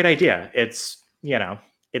 It's a great idea. It's, you know,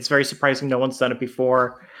 it's very surprising no one's done it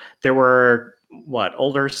before. There were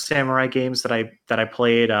older samurai games that I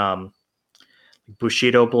played,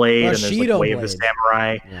 Bushido Blade, and there's like Way of the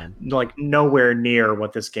Samurai. Yeah. Like nowhere near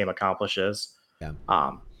what this game accomplishes. Yeah.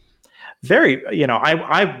 Very, you know,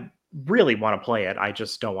 I really want to play it. I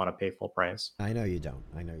just don't want to pay full price. I know you don't.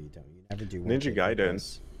 You never do. Ninja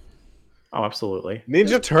Gaiden. Oh, absolutely.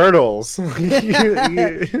 Ninja Turtles.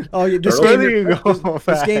 Oh,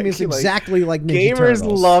 this game is exactly like Ninja Turtles.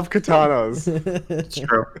 Gamers love katanas. It's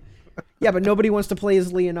true. Yeah, but nobody wants to play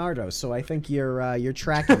as Leonardo, so I think you're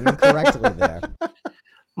tracking incorrectly there.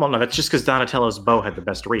 Well, no, that's just because Donatello's bow had the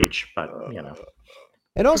best reach, but you know.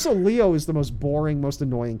 And also, Leo is the most boring, most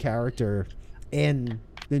annoying character in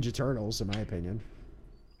Ninja Turtles, in my opinion.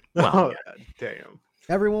 Well, damn.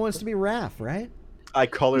 Everyone wants to be Raph, right? I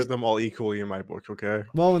colored them all equally in my book, okay?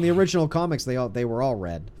 Well, in the original comics, they were all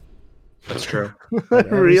red. That's true.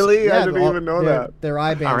 Really? Yeah, I didn't even know that. Their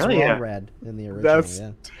eye bands really? were all Yeah. red in the original. That's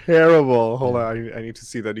terrible. Hold on, I need to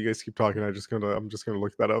see that. You guys keep talking. I'm just gonna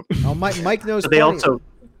look that up. Oh, Mike knows. But they also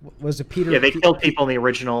was it Peter? Yeah, they killed people in the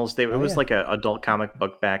originals. It was yeah. like an adult comic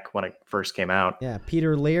book back when it first came out. Yeah,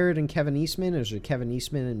 Peter Laird and Kevin Eastman. Or was it Kevin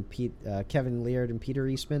Eastman and Kevin Laird and Peter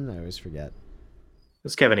Eastman? I always forget. It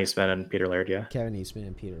was Kevin Eastman and Peter Laird, yeah. Kevin Eastman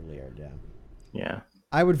and Peter Laird, yeah. Yeah.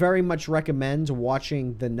 I would very much recommend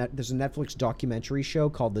watching there's a Netflix documentary show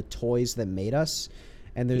called The Toys That Made Us,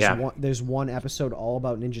 and there's one episode all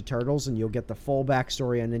about Ninja Turtles, and you'll get the full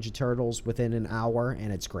backstory on Ninja Turtles within an hour,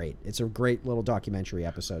 and it's great. It's a great little documentary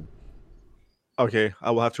episode. Okay, I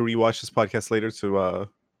will have to rewatch this podcast later to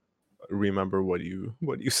remember what you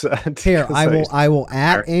said. Here, I will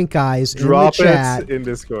add Ink Eyes in drop the chat. it in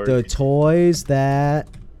Discord. The toys that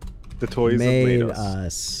made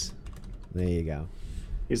us. There you go.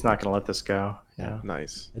 He's not going to let this go. Yeah.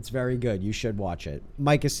 Nice. It's very good. You should watch it.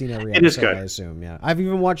 Mike has seen every It episode, is good. I assume. Yeah. I've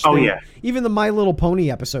even watched even the My Little Pony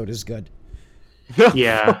episode is good.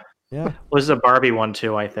 Yeah. Yeah. Well, there's a Barbie one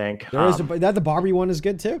too, I think. The Barbie one is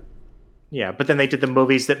good too. Yeah, but then they did the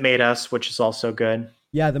Movies That Made Us, which is also good.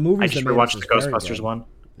 Yeah, the movies. I just rewatched the Ghostbusters one.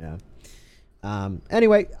 Yeah.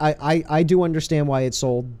 Anyway, I do understand why it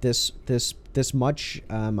sold this much.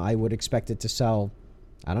 I would expect it to sell,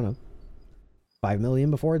 I don't know, 5 million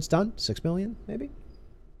before it's done? 6 million, maybe?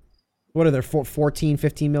 What are there, 14,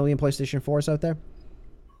 15 million PlayStation 4s out there?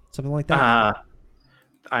 Something like that?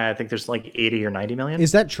 I think there's like 80 or 90 million.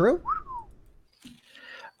 Is that true?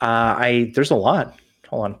 There's a lot.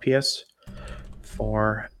 Hold on.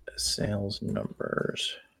 PS4 sales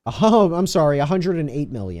numbers. Oh, I'm sorry.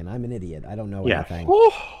 108 million. I'm an idiot. I don't know anything.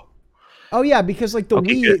 Oh, Oh yeah, because like the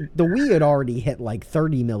Okay, Wii, good. the Wii had already hit like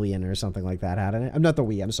 30 million or something like that, hadn't it? I'm not the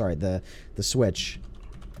Wii. I'm sorry. The Switch.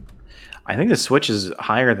 I think the Switch is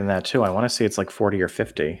higher than that too. I want to say it's like 40 or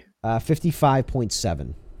 50.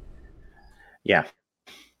 55.7. Yeah.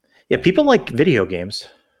 Yeah, people like video games.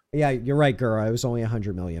 Yeah, you're right, girl. I was only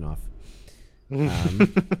 100 million off.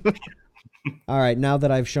 All right, now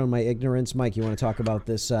that I've shown my ignorance, Mike, you want to talk about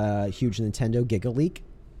this huge Nintendo Giga Leak?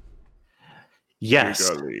 Yes.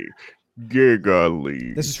 Giga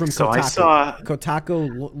League. This is from So Kotaku. I saw-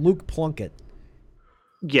 Kotaku, Luke Plunkett.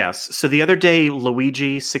 Yes. So the other day,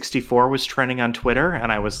 Luigi 64 was trending on Twitter,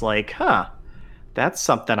 and I was like, huh, that's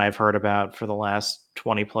something I've heard about for the last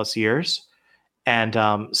 20 plus years. And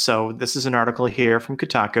so this is an article here from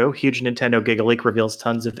Kotaku. Huge Nintendo Giga Leak reveals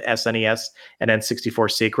tons of SNES and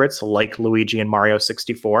N64 secrets, like Luigi and Mario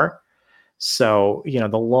 64. So, you know,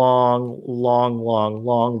 the long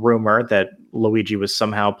rumor that Luigi was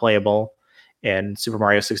somehow playable in Super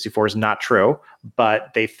Mario 64 is not true,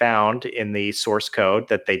 but they found in the source code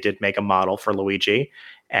that they did make a model for Luigi.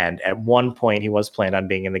 And at one point, he was planned on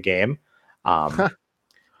being in the game,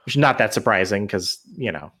 which is not that surprising because,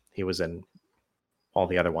 you know, he was in all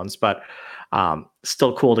the other ones, but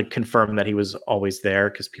still cool to confirm that he was always there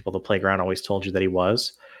because people at the playground always told you that he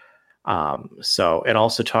was. So it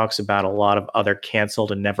also talks about a lot of other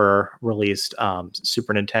canceled and never released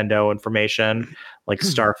Super Nintendo information, like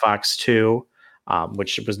Star Fox 2,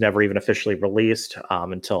 which was never even officially released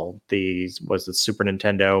until the Super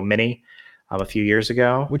Nintendo Mini a few years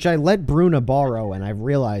ago. Which I let Bruna borrow, and I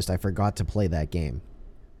realized I forgot to play that game.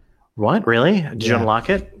 What? Really? Did you Yeah. unlock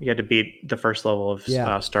it? You had to beat the first level of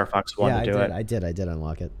Star Fox 1 to do it. I did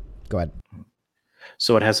unlock it. Go ahead.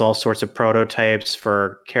 So it has all sorts of prototypes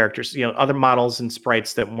for characters, you know, other models and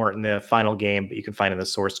sprites that weren't in the final game, but you can find in the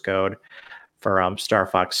source code for Star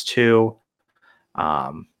Fox 2.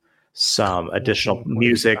 Some additional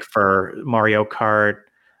music for Mario Kart.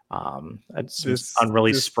 Some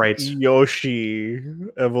unreleased sprites. Yoshi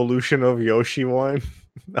evolution of Yoshi one.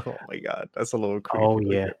 Oh my god, that's a little creepy. Oh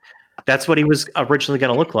yeah, that's what he was originally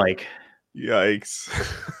going to look like. Yikes.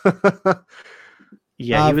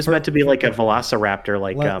 Yeah, he was meant to be like a velociraptor,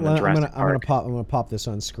 like in Jurassic Park. I'm gonna pop this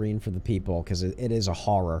on screen for the people because it is a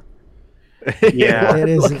horror. Yeah, it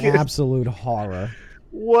is an absolute horror.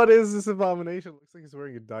 What is this abomination? Looks like he's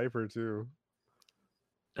wearing a diaper too.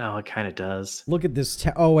 Oh, it kind of does. Look at this.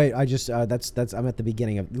 Oh wait, I just that's I'm at the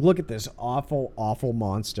beginning of. Look at this awful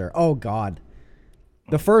monster. Oh god.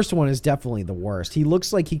 The first one is definitely the worst. He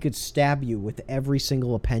looks like he could stab you with every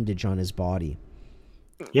single appendage on his body.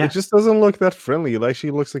 Yeah, it just doesn't look that friendly. It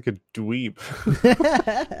actually looks like a dweeb.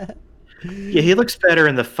 Yeah, he looks better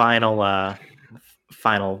in the final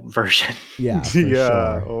version. Yeah,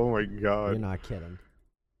 yeah. Sure. Oh my god. You're not kidding.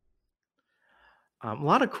 A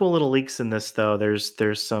lot of cool little leaks in this, though.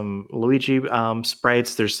 There's some Luigi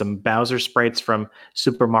sprites. There's some Bowser sprites from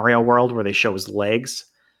Super Mario World where they show his legs.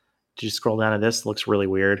 Did you scroll down to this? It looks really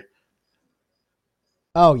weird.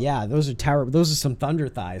 Oh yeah, those are terrible. Those are some thunder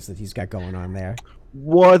thighs that he's got going on there.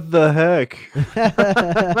 What the heck?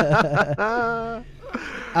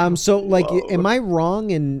 So like, am I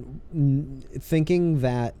wrong in thinking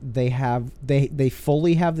that they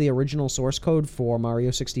fully have the original source code for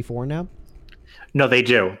Mario 64 now? No, they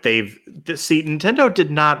do. See, Nintendo did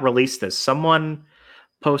not release this. Someone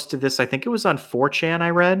posted this. I think it was on 4chan.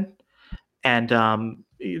 I read, and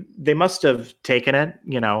they must have taken it,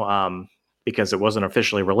 because it wasn't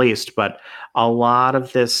officially released. But a lot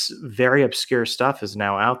of this very obscure stuff is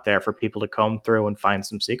now out there for people to comb through and find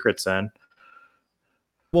some secrets in.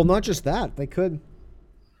 Well, not just that. They could.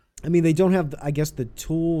 I mean, they don't have, I guess, the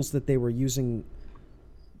tools that they were using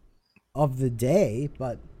of the day,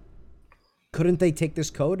 but couldn't they take this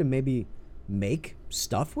code and maybe make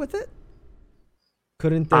stuff with it?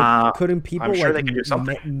 Couldn't they? Couldn't people I'm sure they could do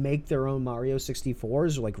something. Make their own Mario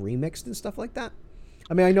 64s, like remixed and stuff like that?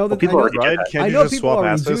 I mean, I know that people I know, already do that. Can't I you know just people swap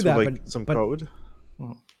already do assets that, with like but some code?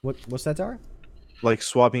 What's that, Tara? Like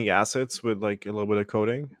swapping assets with like a little bit of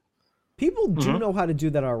coding? People do know how to do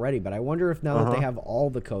that already, but I wonder if now that they Uh-huh. have all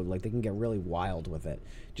the code, like they can get really wild with it.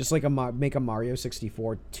 Just like make a Mario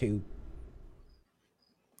 64 2.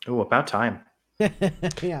 Oh, about time.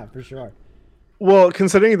 Yeah, for sure. Well,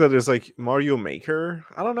 considering that there's like Mario Maker,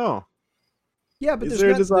 I don't know. Yeah, but Is there's there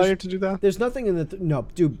a not, desire to do that? there's nothing in the no,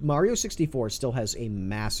 dude. Mario 64 still has a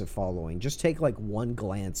massive following. Just take like one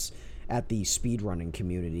glance at the speedrunning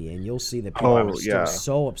community, and you'll see that people are still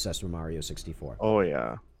so obsessed with Mario 64 Oh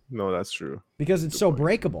yeah. No, that's true. because it's so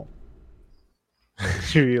breakable.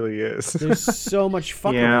 It really is. There's so much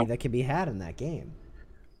fuckery that can be had in that game.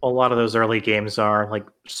 A lot of those early games are like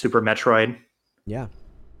Super Metroid. Yeah.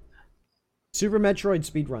 Super Metroid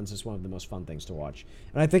speedruns is one of the most fun things to watch.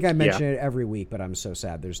 And I think I mention it every week, but I'm so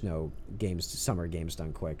sad there's no summer games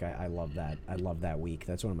done quick. I love that. I love that week.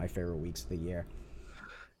 That's one of my favorite weeks of the year.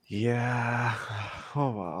 Yeah.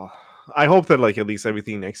 Oh wow. I hope that like at least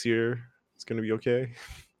everything next year is gonna be okay.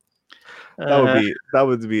 That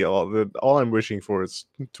would be all I'm wishing for is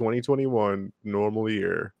 2021 normal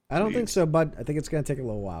year. I don't think so, bud. I think it's gonna take a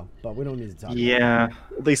little while, but we don't need to talk. Yeah. About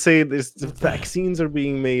it. They say the vaccines are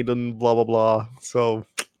being made and blah blah blah. So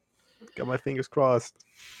got my fingers crossed.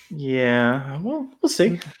 Yeah. Well, we'll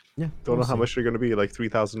see. Yeah. Don't know how much they're gonna be, like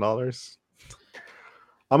 $3,000.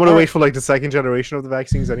 I'm gonna wait for like the second generation of the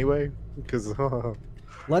vaccines anyway, because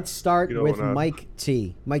let's start with Mike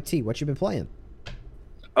T. Mike T, what you been playing?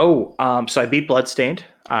 Oh, so I beat Bloodstained,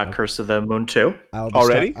 Curse of the Moon 2.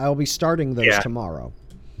 I'll be starting those tomorrow.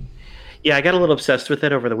 Yeah, I got a little obsessed with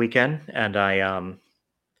it over the weekend, and I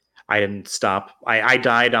didn't stop. I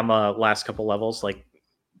died on the last couple levels like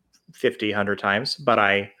 50, 100 times, but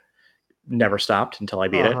I never stopped until I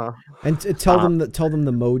beat it. And tell them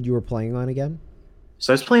the mode you were playing on again.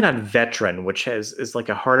 So I was playing on Veteran, which is like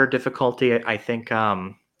a harder difficulty. I think.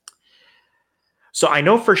 So I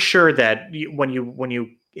know for sure that when you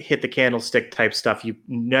hit the candlestick type stuff, you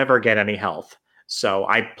never get any health. So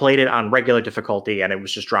I played it on regular difficulty, and it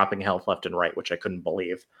was just dropping health left and right, which I couldn't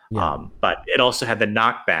believe. Yeah. But it also had the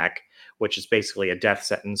knockback, which is basically a death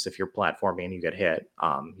sentence if you're platforming and you get hit.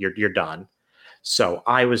 You're done. So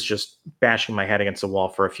I was just bashing my head against the wall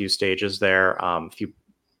for a few stages there, a few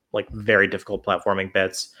like very difficult platforming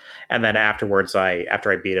bits, and then afterwards,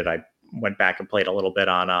 after I beat it, I went back and played a little bit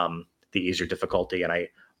on the easier difficulty, and I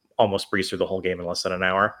almost breezed through the whole game in less than an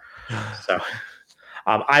hour. So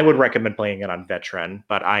I would recommend playing it on Veteran,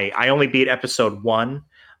 but I only beat episode 1.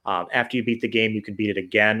 After you beat the game, you can beat it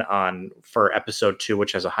again for episode 2,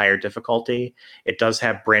 which has a higher difficulty. It does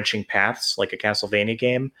have branching paths like a Castlevania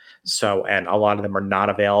game. So, and a lot of them are not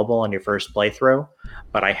available on your first playthrough,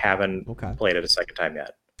 but I haven't played it a second time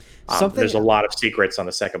yet. There's a lot of secrets on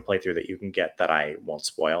the second playthrough that you can get that I won't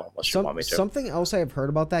spoil unless you want me to. Something else I have heard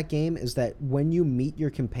about that game is that when you meet your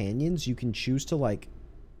companions, you can choose to like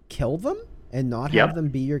kill them and not have them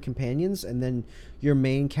be your companions, and then your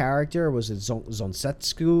main character, was it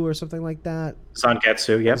Zonsetsu or something like that?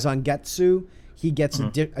 Zangetsu, yep. Zangetsu, he gets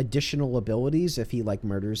additional abilities if he like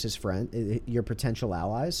murders his friend, your potential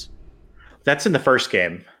allies. That's in the first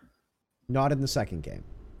game. Not in the second game.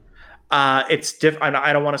 It's different.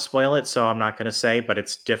 I don't want to spoil it, so I'm not going to say, but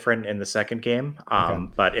it's different in the second game.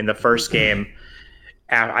 But in the first game,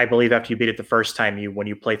 I believe after you beat it the first time, when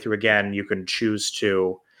you play through again, you can choose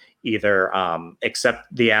to either accept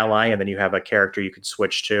the ally, and then you have a character you can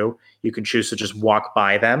switch to. You can choose to just walk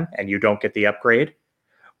by them, and you don't get the upgrade,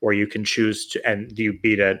 or you can choose to, and you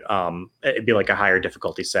beat it. It'd be like a higher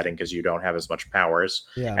difficulty setting because you don't have as much powers,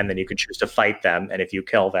 and then you can choose to fight them, and if you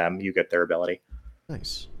kill them, you get their ability.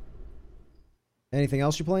 Nice. Anything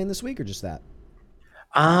else you're playing this week, or just that?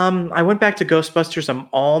 I went back to Ghostbusters. I'm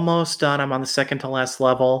almost done. I'm on the second to last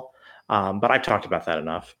level, but I've talked about that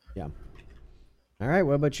enough. Yeah. All right.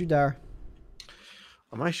 What about you, Dar?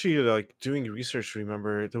 I'm actually like doing research to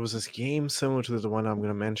remember there was this game similar to the one I'm going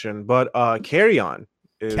to mention, but Carry On.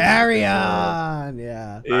 Is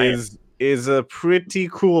a pretty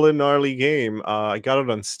cool and gnarly game. I got it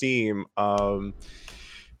on Steam.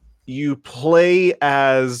 You play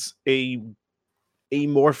as a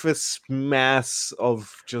amorphous mass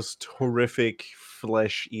of just horrific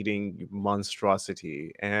flesh-eating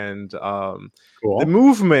monstrosity, and the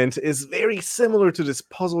movement is very similar to this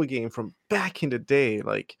puzzle game from back in the day.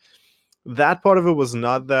 Like, that part of it was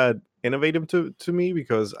not that innovative to me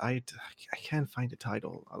because I can't find the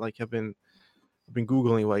title. Like, I've been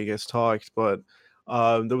googling while you guys talked, but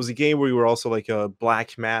there was a game where you were also like a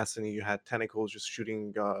black mass and you had tentacles just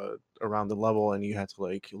shooting around the level, and you had to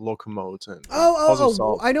like locomote and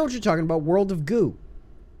solve. I know what you're talking about. World of Goo.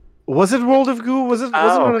 Was it World of Goo? Was it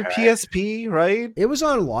on PSP? Right? It was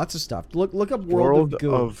on lots of stuff. Look up World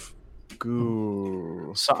of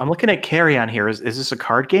Goo. So I'm looking at Carry On here. Is this a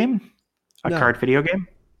card game? A card video game?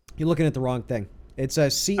 You're looking at the wrong thing. It's a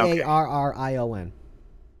Carrion.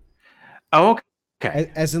 Oh,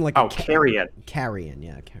 okay. As in like Carrion. Carrion,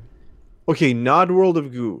 yeah. Okay, not World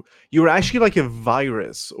of Goo. You were actually like a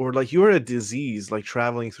virus, or like you were a disease, like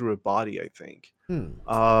traveling through a body, I think. Hmm.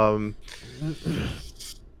 Um,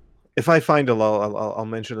 if I find it, I'll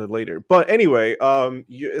mention it later. But anyway,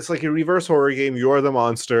 it's like a reverse horror game. You're the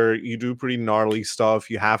monster. You do pretty gnarly stuff.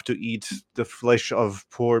 You have to eat the flesh of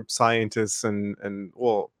poor scientists, and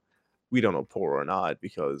well, we don't know poor or not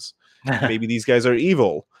because maybe these guys are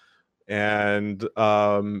evil, and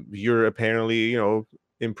you're apparently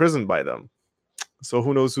imprisoned by them. So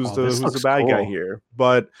who knows Oh, this who's the looks bad guy cool. here?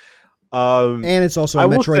 But And it's also I a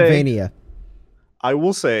will say Metroidvania.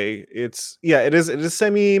 it is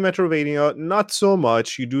semi Metrovania, not so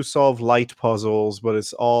much. You do solve light puzzles, but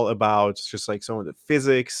it's all about just like some of the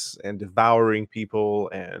physics and devouring people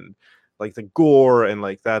and like the gore and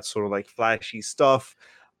like that sort of like flashy stuff.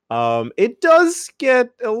 It does get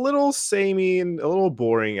a little samey and a little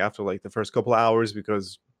boring after like the first couple hours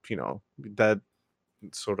because that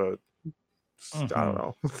sort of I don't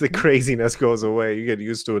know, the craziness goes away. You get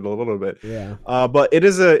used to it a little bit. Yeah. But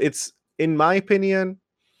it's in my opinion,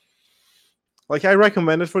 like I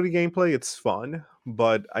recommend it for the gameplay. It's fun,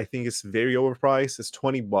 but I think it's very overpriced. It's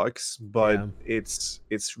 $20, but Yeah. it's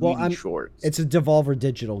Well, really short. it's a Devolver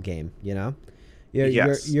Digital game, you know.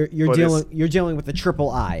 Yes, You're but dealing with a triple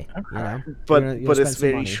I, you know. but You're but spend it's some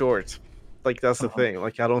very money. short. Like that's the thing.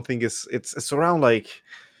 Like I don't think it's around like.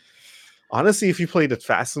 Honestly, if you played it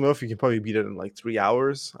fast enough, you can probably beat it in like 3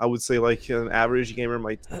 hours. I would say like an average gamer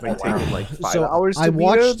might take them like 5 hours to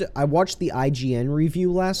beat it. I watched the IGN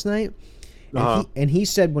review last night, and Uh-huh. he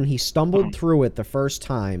said when he stumbled through it the first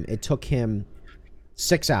time, it took him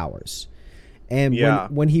 6 hours, and Yeah.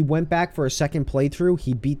 when he went back for a second playthrough,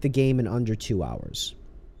 he beat the game in under 2 hours.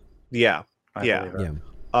 Yeah, I yeah. believe it. Yeah.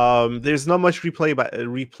 There's not much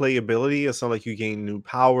replayability. It's not like you gain new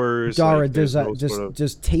powers. Dara, like, there's does no sort of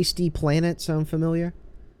does Tasty Planet sound familiar?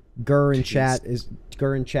 Gur in chat is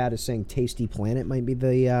saying Tasty Planet might be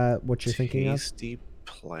the what you're thinking of. Tasty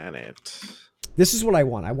Planet. This is what I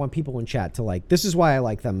want. I want people in chat to like. This is why I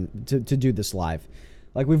like them to do this live.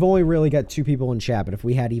 Like we've only really got 2 people in chat, but if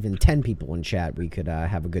we had even 10 people in chat, we could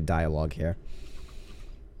have a good dialogue here.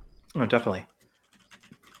 Oh, definitely.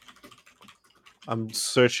 I'm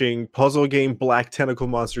searching puzzle game black tentacle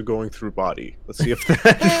monster going through body. Let's see if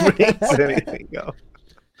that brings anything up.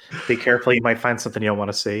 Be careful, you might find something you don't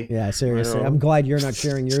want to see. Yeah, seriously. know. I'm glad you're not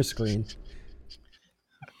sharing your screen.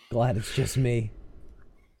 Glad it's just me.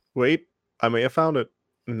 Wait, I may have found it.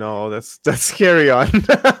 No, that's carry on.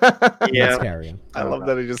 Yeah. Let's carry on. I love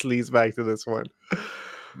that it just leads back to this one.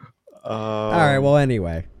 All right. Well,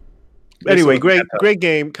 anyway. Anyway, great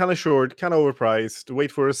game. Kind of short, kind of overpriced.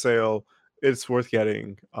 Wait for a sale. It's worth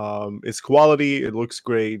getting. It's quality. It looks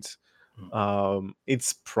great.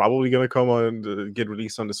 It's probably gonna come on get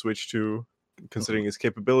released on the Switch too, considering its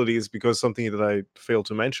capabilities. Because something that I failed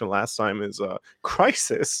to mention last time is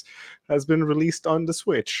Crisis has been released on the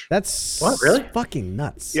Switch. That's What, really? fucking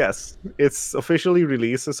nuts. Yes, it's officially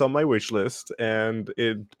released. It's on my wish list, and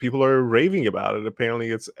people are raving about it. Apparently,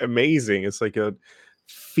 it's amazing. It's like a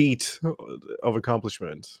feat of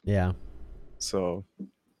accomplishment. Yeah. So,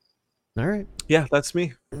 All right. yeah, that's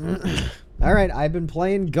me. All right. I've been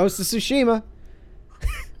playing Ghost of Tsushima.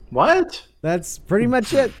 What? That's pretty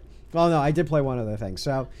much it. Well, no, I did play one other thing.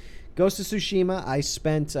 So, Ghost of Tsushima, I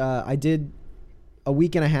spent, I did a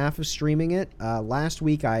week and a half of streaming it. Last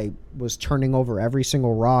week, I was turning over every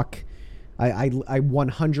single rock. I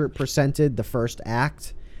 100%ed the first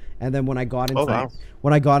act, and then when I got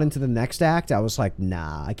into the next act, I was like,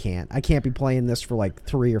 nah, I can't be playing this for like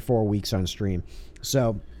 3 or 4 weeks on stream.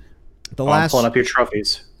 So, I'm pulling up your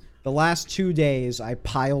trophies. The last 2 days, I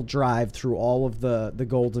piled drive through all of the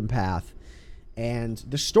Golden Path, and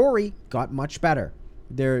the story got much better.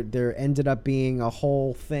 There ended up being a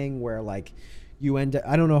whole thing where like you I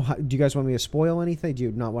don't know. Do you guys want me to spoil anything? Do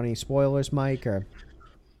you not want any spoilers, Mike? Or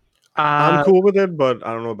I'm cool with it, but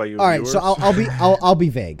I don't know about you. all right, so I'll be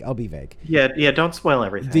vague. I'll be vague. Yeah. Don't spoil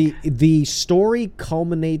everything. The story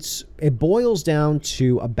culminates. It boils down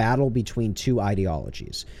to a battle between 2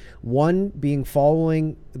 ideologies. One being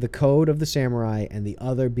following the code of the samurai, and the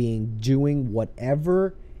other being doing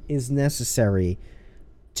whatever is necessary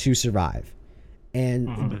to survive.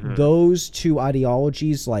 And those 2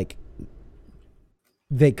 ideologies, like,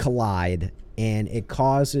 they collide, and it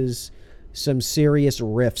causes some serious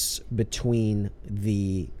rifts between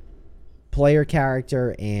the player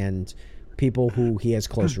character and people who he has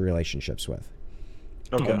close relationships with.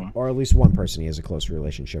 Okay. Or at least one person he has a close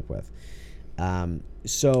relationship with.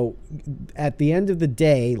 So at the end of the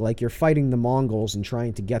day, like, you're fighting the Mongols and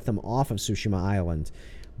trying to get them off of Tsushima Island,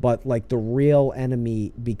 but like the real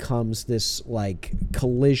enemy becomes this like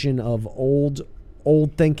collision of old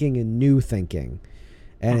thinking and new thinking,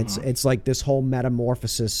 and it's like this whole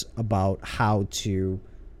metamorphosis about how to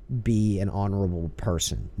be an honorable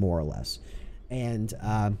person, more or less. And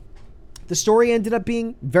the story ended up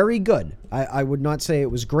being very good. I would not say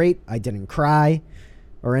it was great. I didn't cry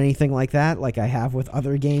or anything like that, like I have with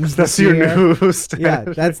other games. That's this your year. new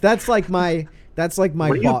standard. Yeah, that's like my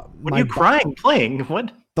What are you crying playing?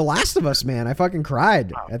 What? The Last of Us, man. I fucking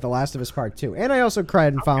cried at The Last of Us Part 2. And I also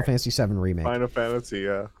cried in Final Fantasy VII Remake. Final Fantasy,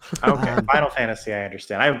 yeah. Okay, Final Fantasy, I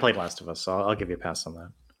understand. I haven't played Last of Us, so I'll give you a pass on that.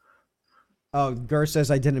 Oh, Gur says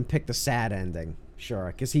I didn't pick the sad ending. Sure,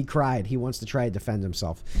 because he cried. He wants to try to defend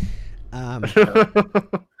himself.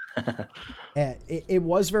 It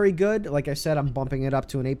was very good. Like I said, I'm bumping it up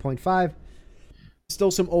to an 8.5.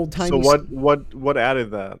 Still some old-timey... So what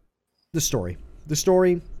added that? The story. The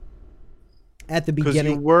story... At the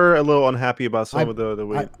beginning, because you were a little unhappy about some of the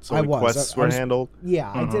way some of the quests were handled. Yeah,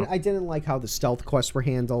 I didn't like how the stealth quests were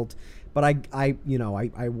handled, but I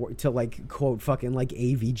to like quote fucking like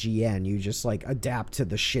AVGN, you just like adapt to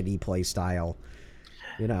the shitty play style,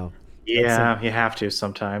 you know. Yeah, you have to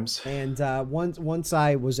sometimes. And once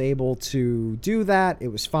I was able to do that, it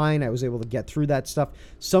was fine. I was able to get through that stuff.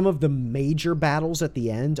 Some of the major battles at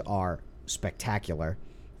the end are spectacular.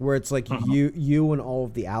 Where it's like you and all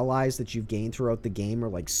of the allies that you've gained throughout the game are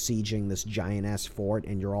like sieging this giant ass fort,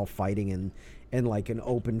 and you're all fighting in like an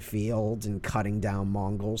open field and cutting down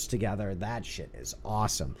Mongols together. That shit is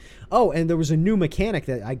awesome. Oh, and there was a new mechanic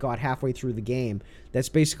that I got halfway through the game that's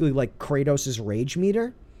basically like Kratos' rage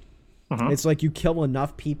meter. It's like you kill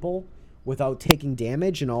enough people without taking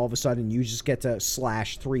damage, and all of a sudden you just get to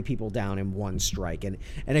slash 3 people down in one strike, and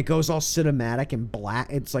it goes all cinematic and black.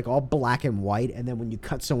 It's like all black and white, and then when you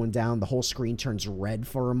cut someone down, the whole screen turns red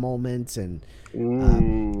for a moment, and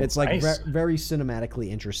it's like nice. very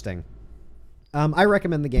cinematically interesting. I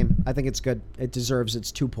recommend the game. I think it's good. It deserves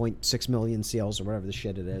its 2.6 million sales or whatever the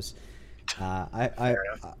shit it is.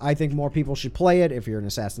 I think more people should play it. If you're an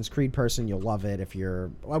Assassin's Creed person, you'll love it. If you're...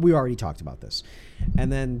 Well, we already talked about this. And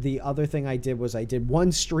then the other thing I did was I did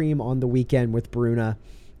one stream on the weekend with Bruna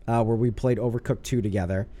where we played Overcooked 2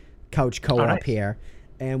 together. Couch co-op here.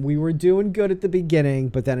 And we were doing good at the beginning,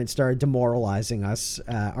 but then it started demoralizing us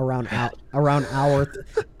around hour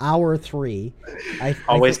 3.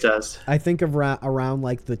 Always does. I think around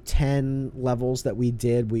like the 10 levels that we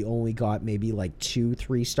did, we only got maybe like 2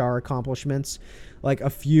 3-star accomplishments. Like a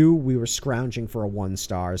few, we were scrounging for a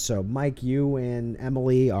 1-star. So Mike, you and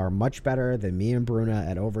Emily are much better than me and Bruna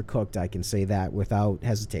at Overcooked. I can say that without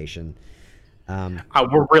hesitation.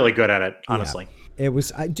 We're really good at it, honestly. Yeah. It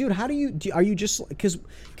was, dude. How are you just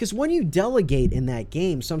because when you delegate in that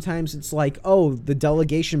game, sometimes it's like, oh, the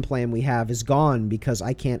delegation plan we have is gone because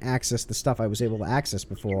I can't access the stuff I was able to access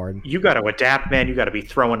before. You got to adapt, man. You got to be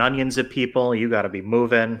throwing onions at people. You got to be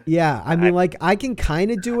moving. Yeah, I mean, like I can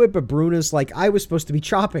kind of do it, but Bruna's like, I was supposed to be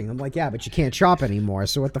chopping. I'm like, yeah, but you can't chop anymore.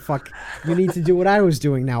 So what the fuck? You need to do what I was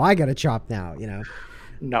doing now. I got to chop now. You know.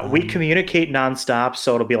 No, we communicate nonstop,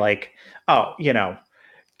 so it'll be like, oh,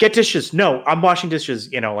 get dishes. No, I'm washing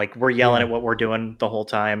dishes. Like we're yelling at what we're doing the whole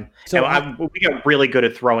time. So we got really good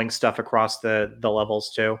at throwing stuff across the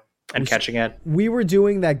levels too and catching it. We were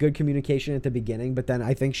doing that good communication at the beginning, but then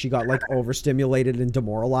I think she got like overstimulated and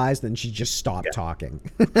demoralized, and she just stopped talking.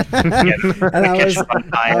 And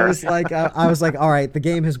I was like, all right, the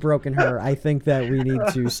game has broken her. I think that we need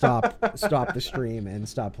to stop the stream and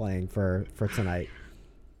stop playing for tonight.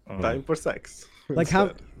 Time for sex. Like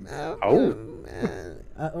how?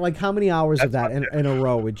 Like how many hours of that in a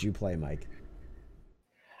row would you play, Mike?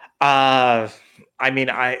 I mean,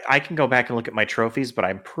 I can go back and look at my trophies, but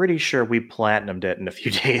I'm pretty sure we platinumed it in a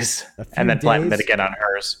few days, and then platinumed it again on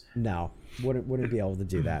hers. No, wouldn't be able to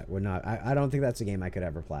do that. We're not. I don't think that's a game I could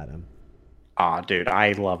ever platinum. Dude,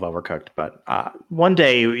 I love Overcooked, but one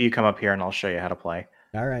day you come up here and I'll show you how to play.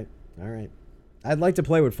 All right. I'd like to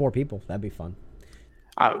play with 4 people. That'd be fun.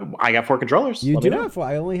 I got 4 controllers. You do have 4.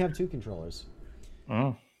 I only have 2 controllers.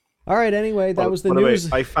 Oh. All right. Anyway, that was the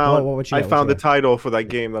news. I found the title for that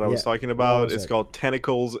game that I was talking about. It's called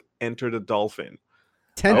Tentacles Enter the Dolphin.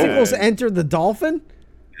 Tentacles Enter the Dolphin?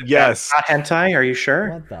 Yes. Not hentai? Are you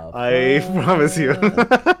sure? What the I promise you.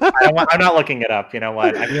 I'm not looking it up. You know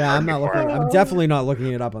what? I'm not looking. I'm definitely not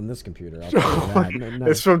looking it up on this computer. I'll tell you that. No.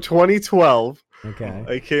 It's from 2012. Okay.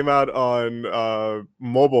 It came out on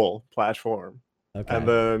mobile platform. Okay. And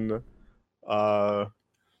then,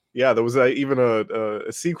 there was even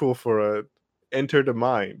a sequel for Enter the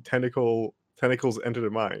Mind. Tentacles Enter the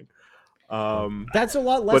Mind. That's a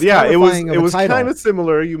lot less But yeah, it was terrifying of a title. kind of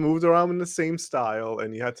similar. You moved around in the same style,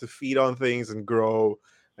 and you had to feed on things and grow,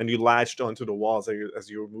 and you latched onto the walls as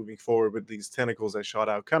you were moving forward with these tentacles that shot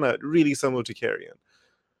out, kind of really similar to Carrion.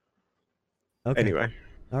 Okay. Anyway,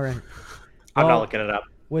 All right. I'm Well, not looking it up.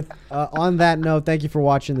 With on that note, thank you for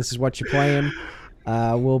watching. This is What You Playing.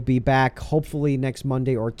 We'll be back hopefully next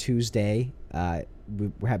Monday or Tuesday. We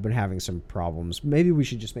have been having some problems. Maybe we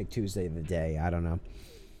should just make Tuesday the day. I don't know.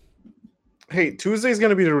 hey, Tuesday's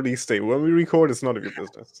gonna be the release date. When we record, it's none of your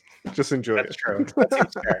business. Just enjoy That's it. true. That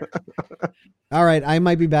seems fair. All right, I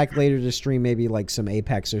might be back later to stream maybe like some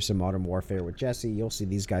Apex or some Modern Warfare with Jesse. You'll see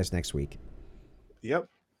these guys next week. Yep.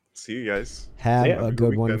 See you guys. Have Yeah, a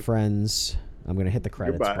good one, weekend. friends. I'm going to hit the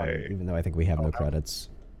credits Goodbye. button, even though I think we have no credits.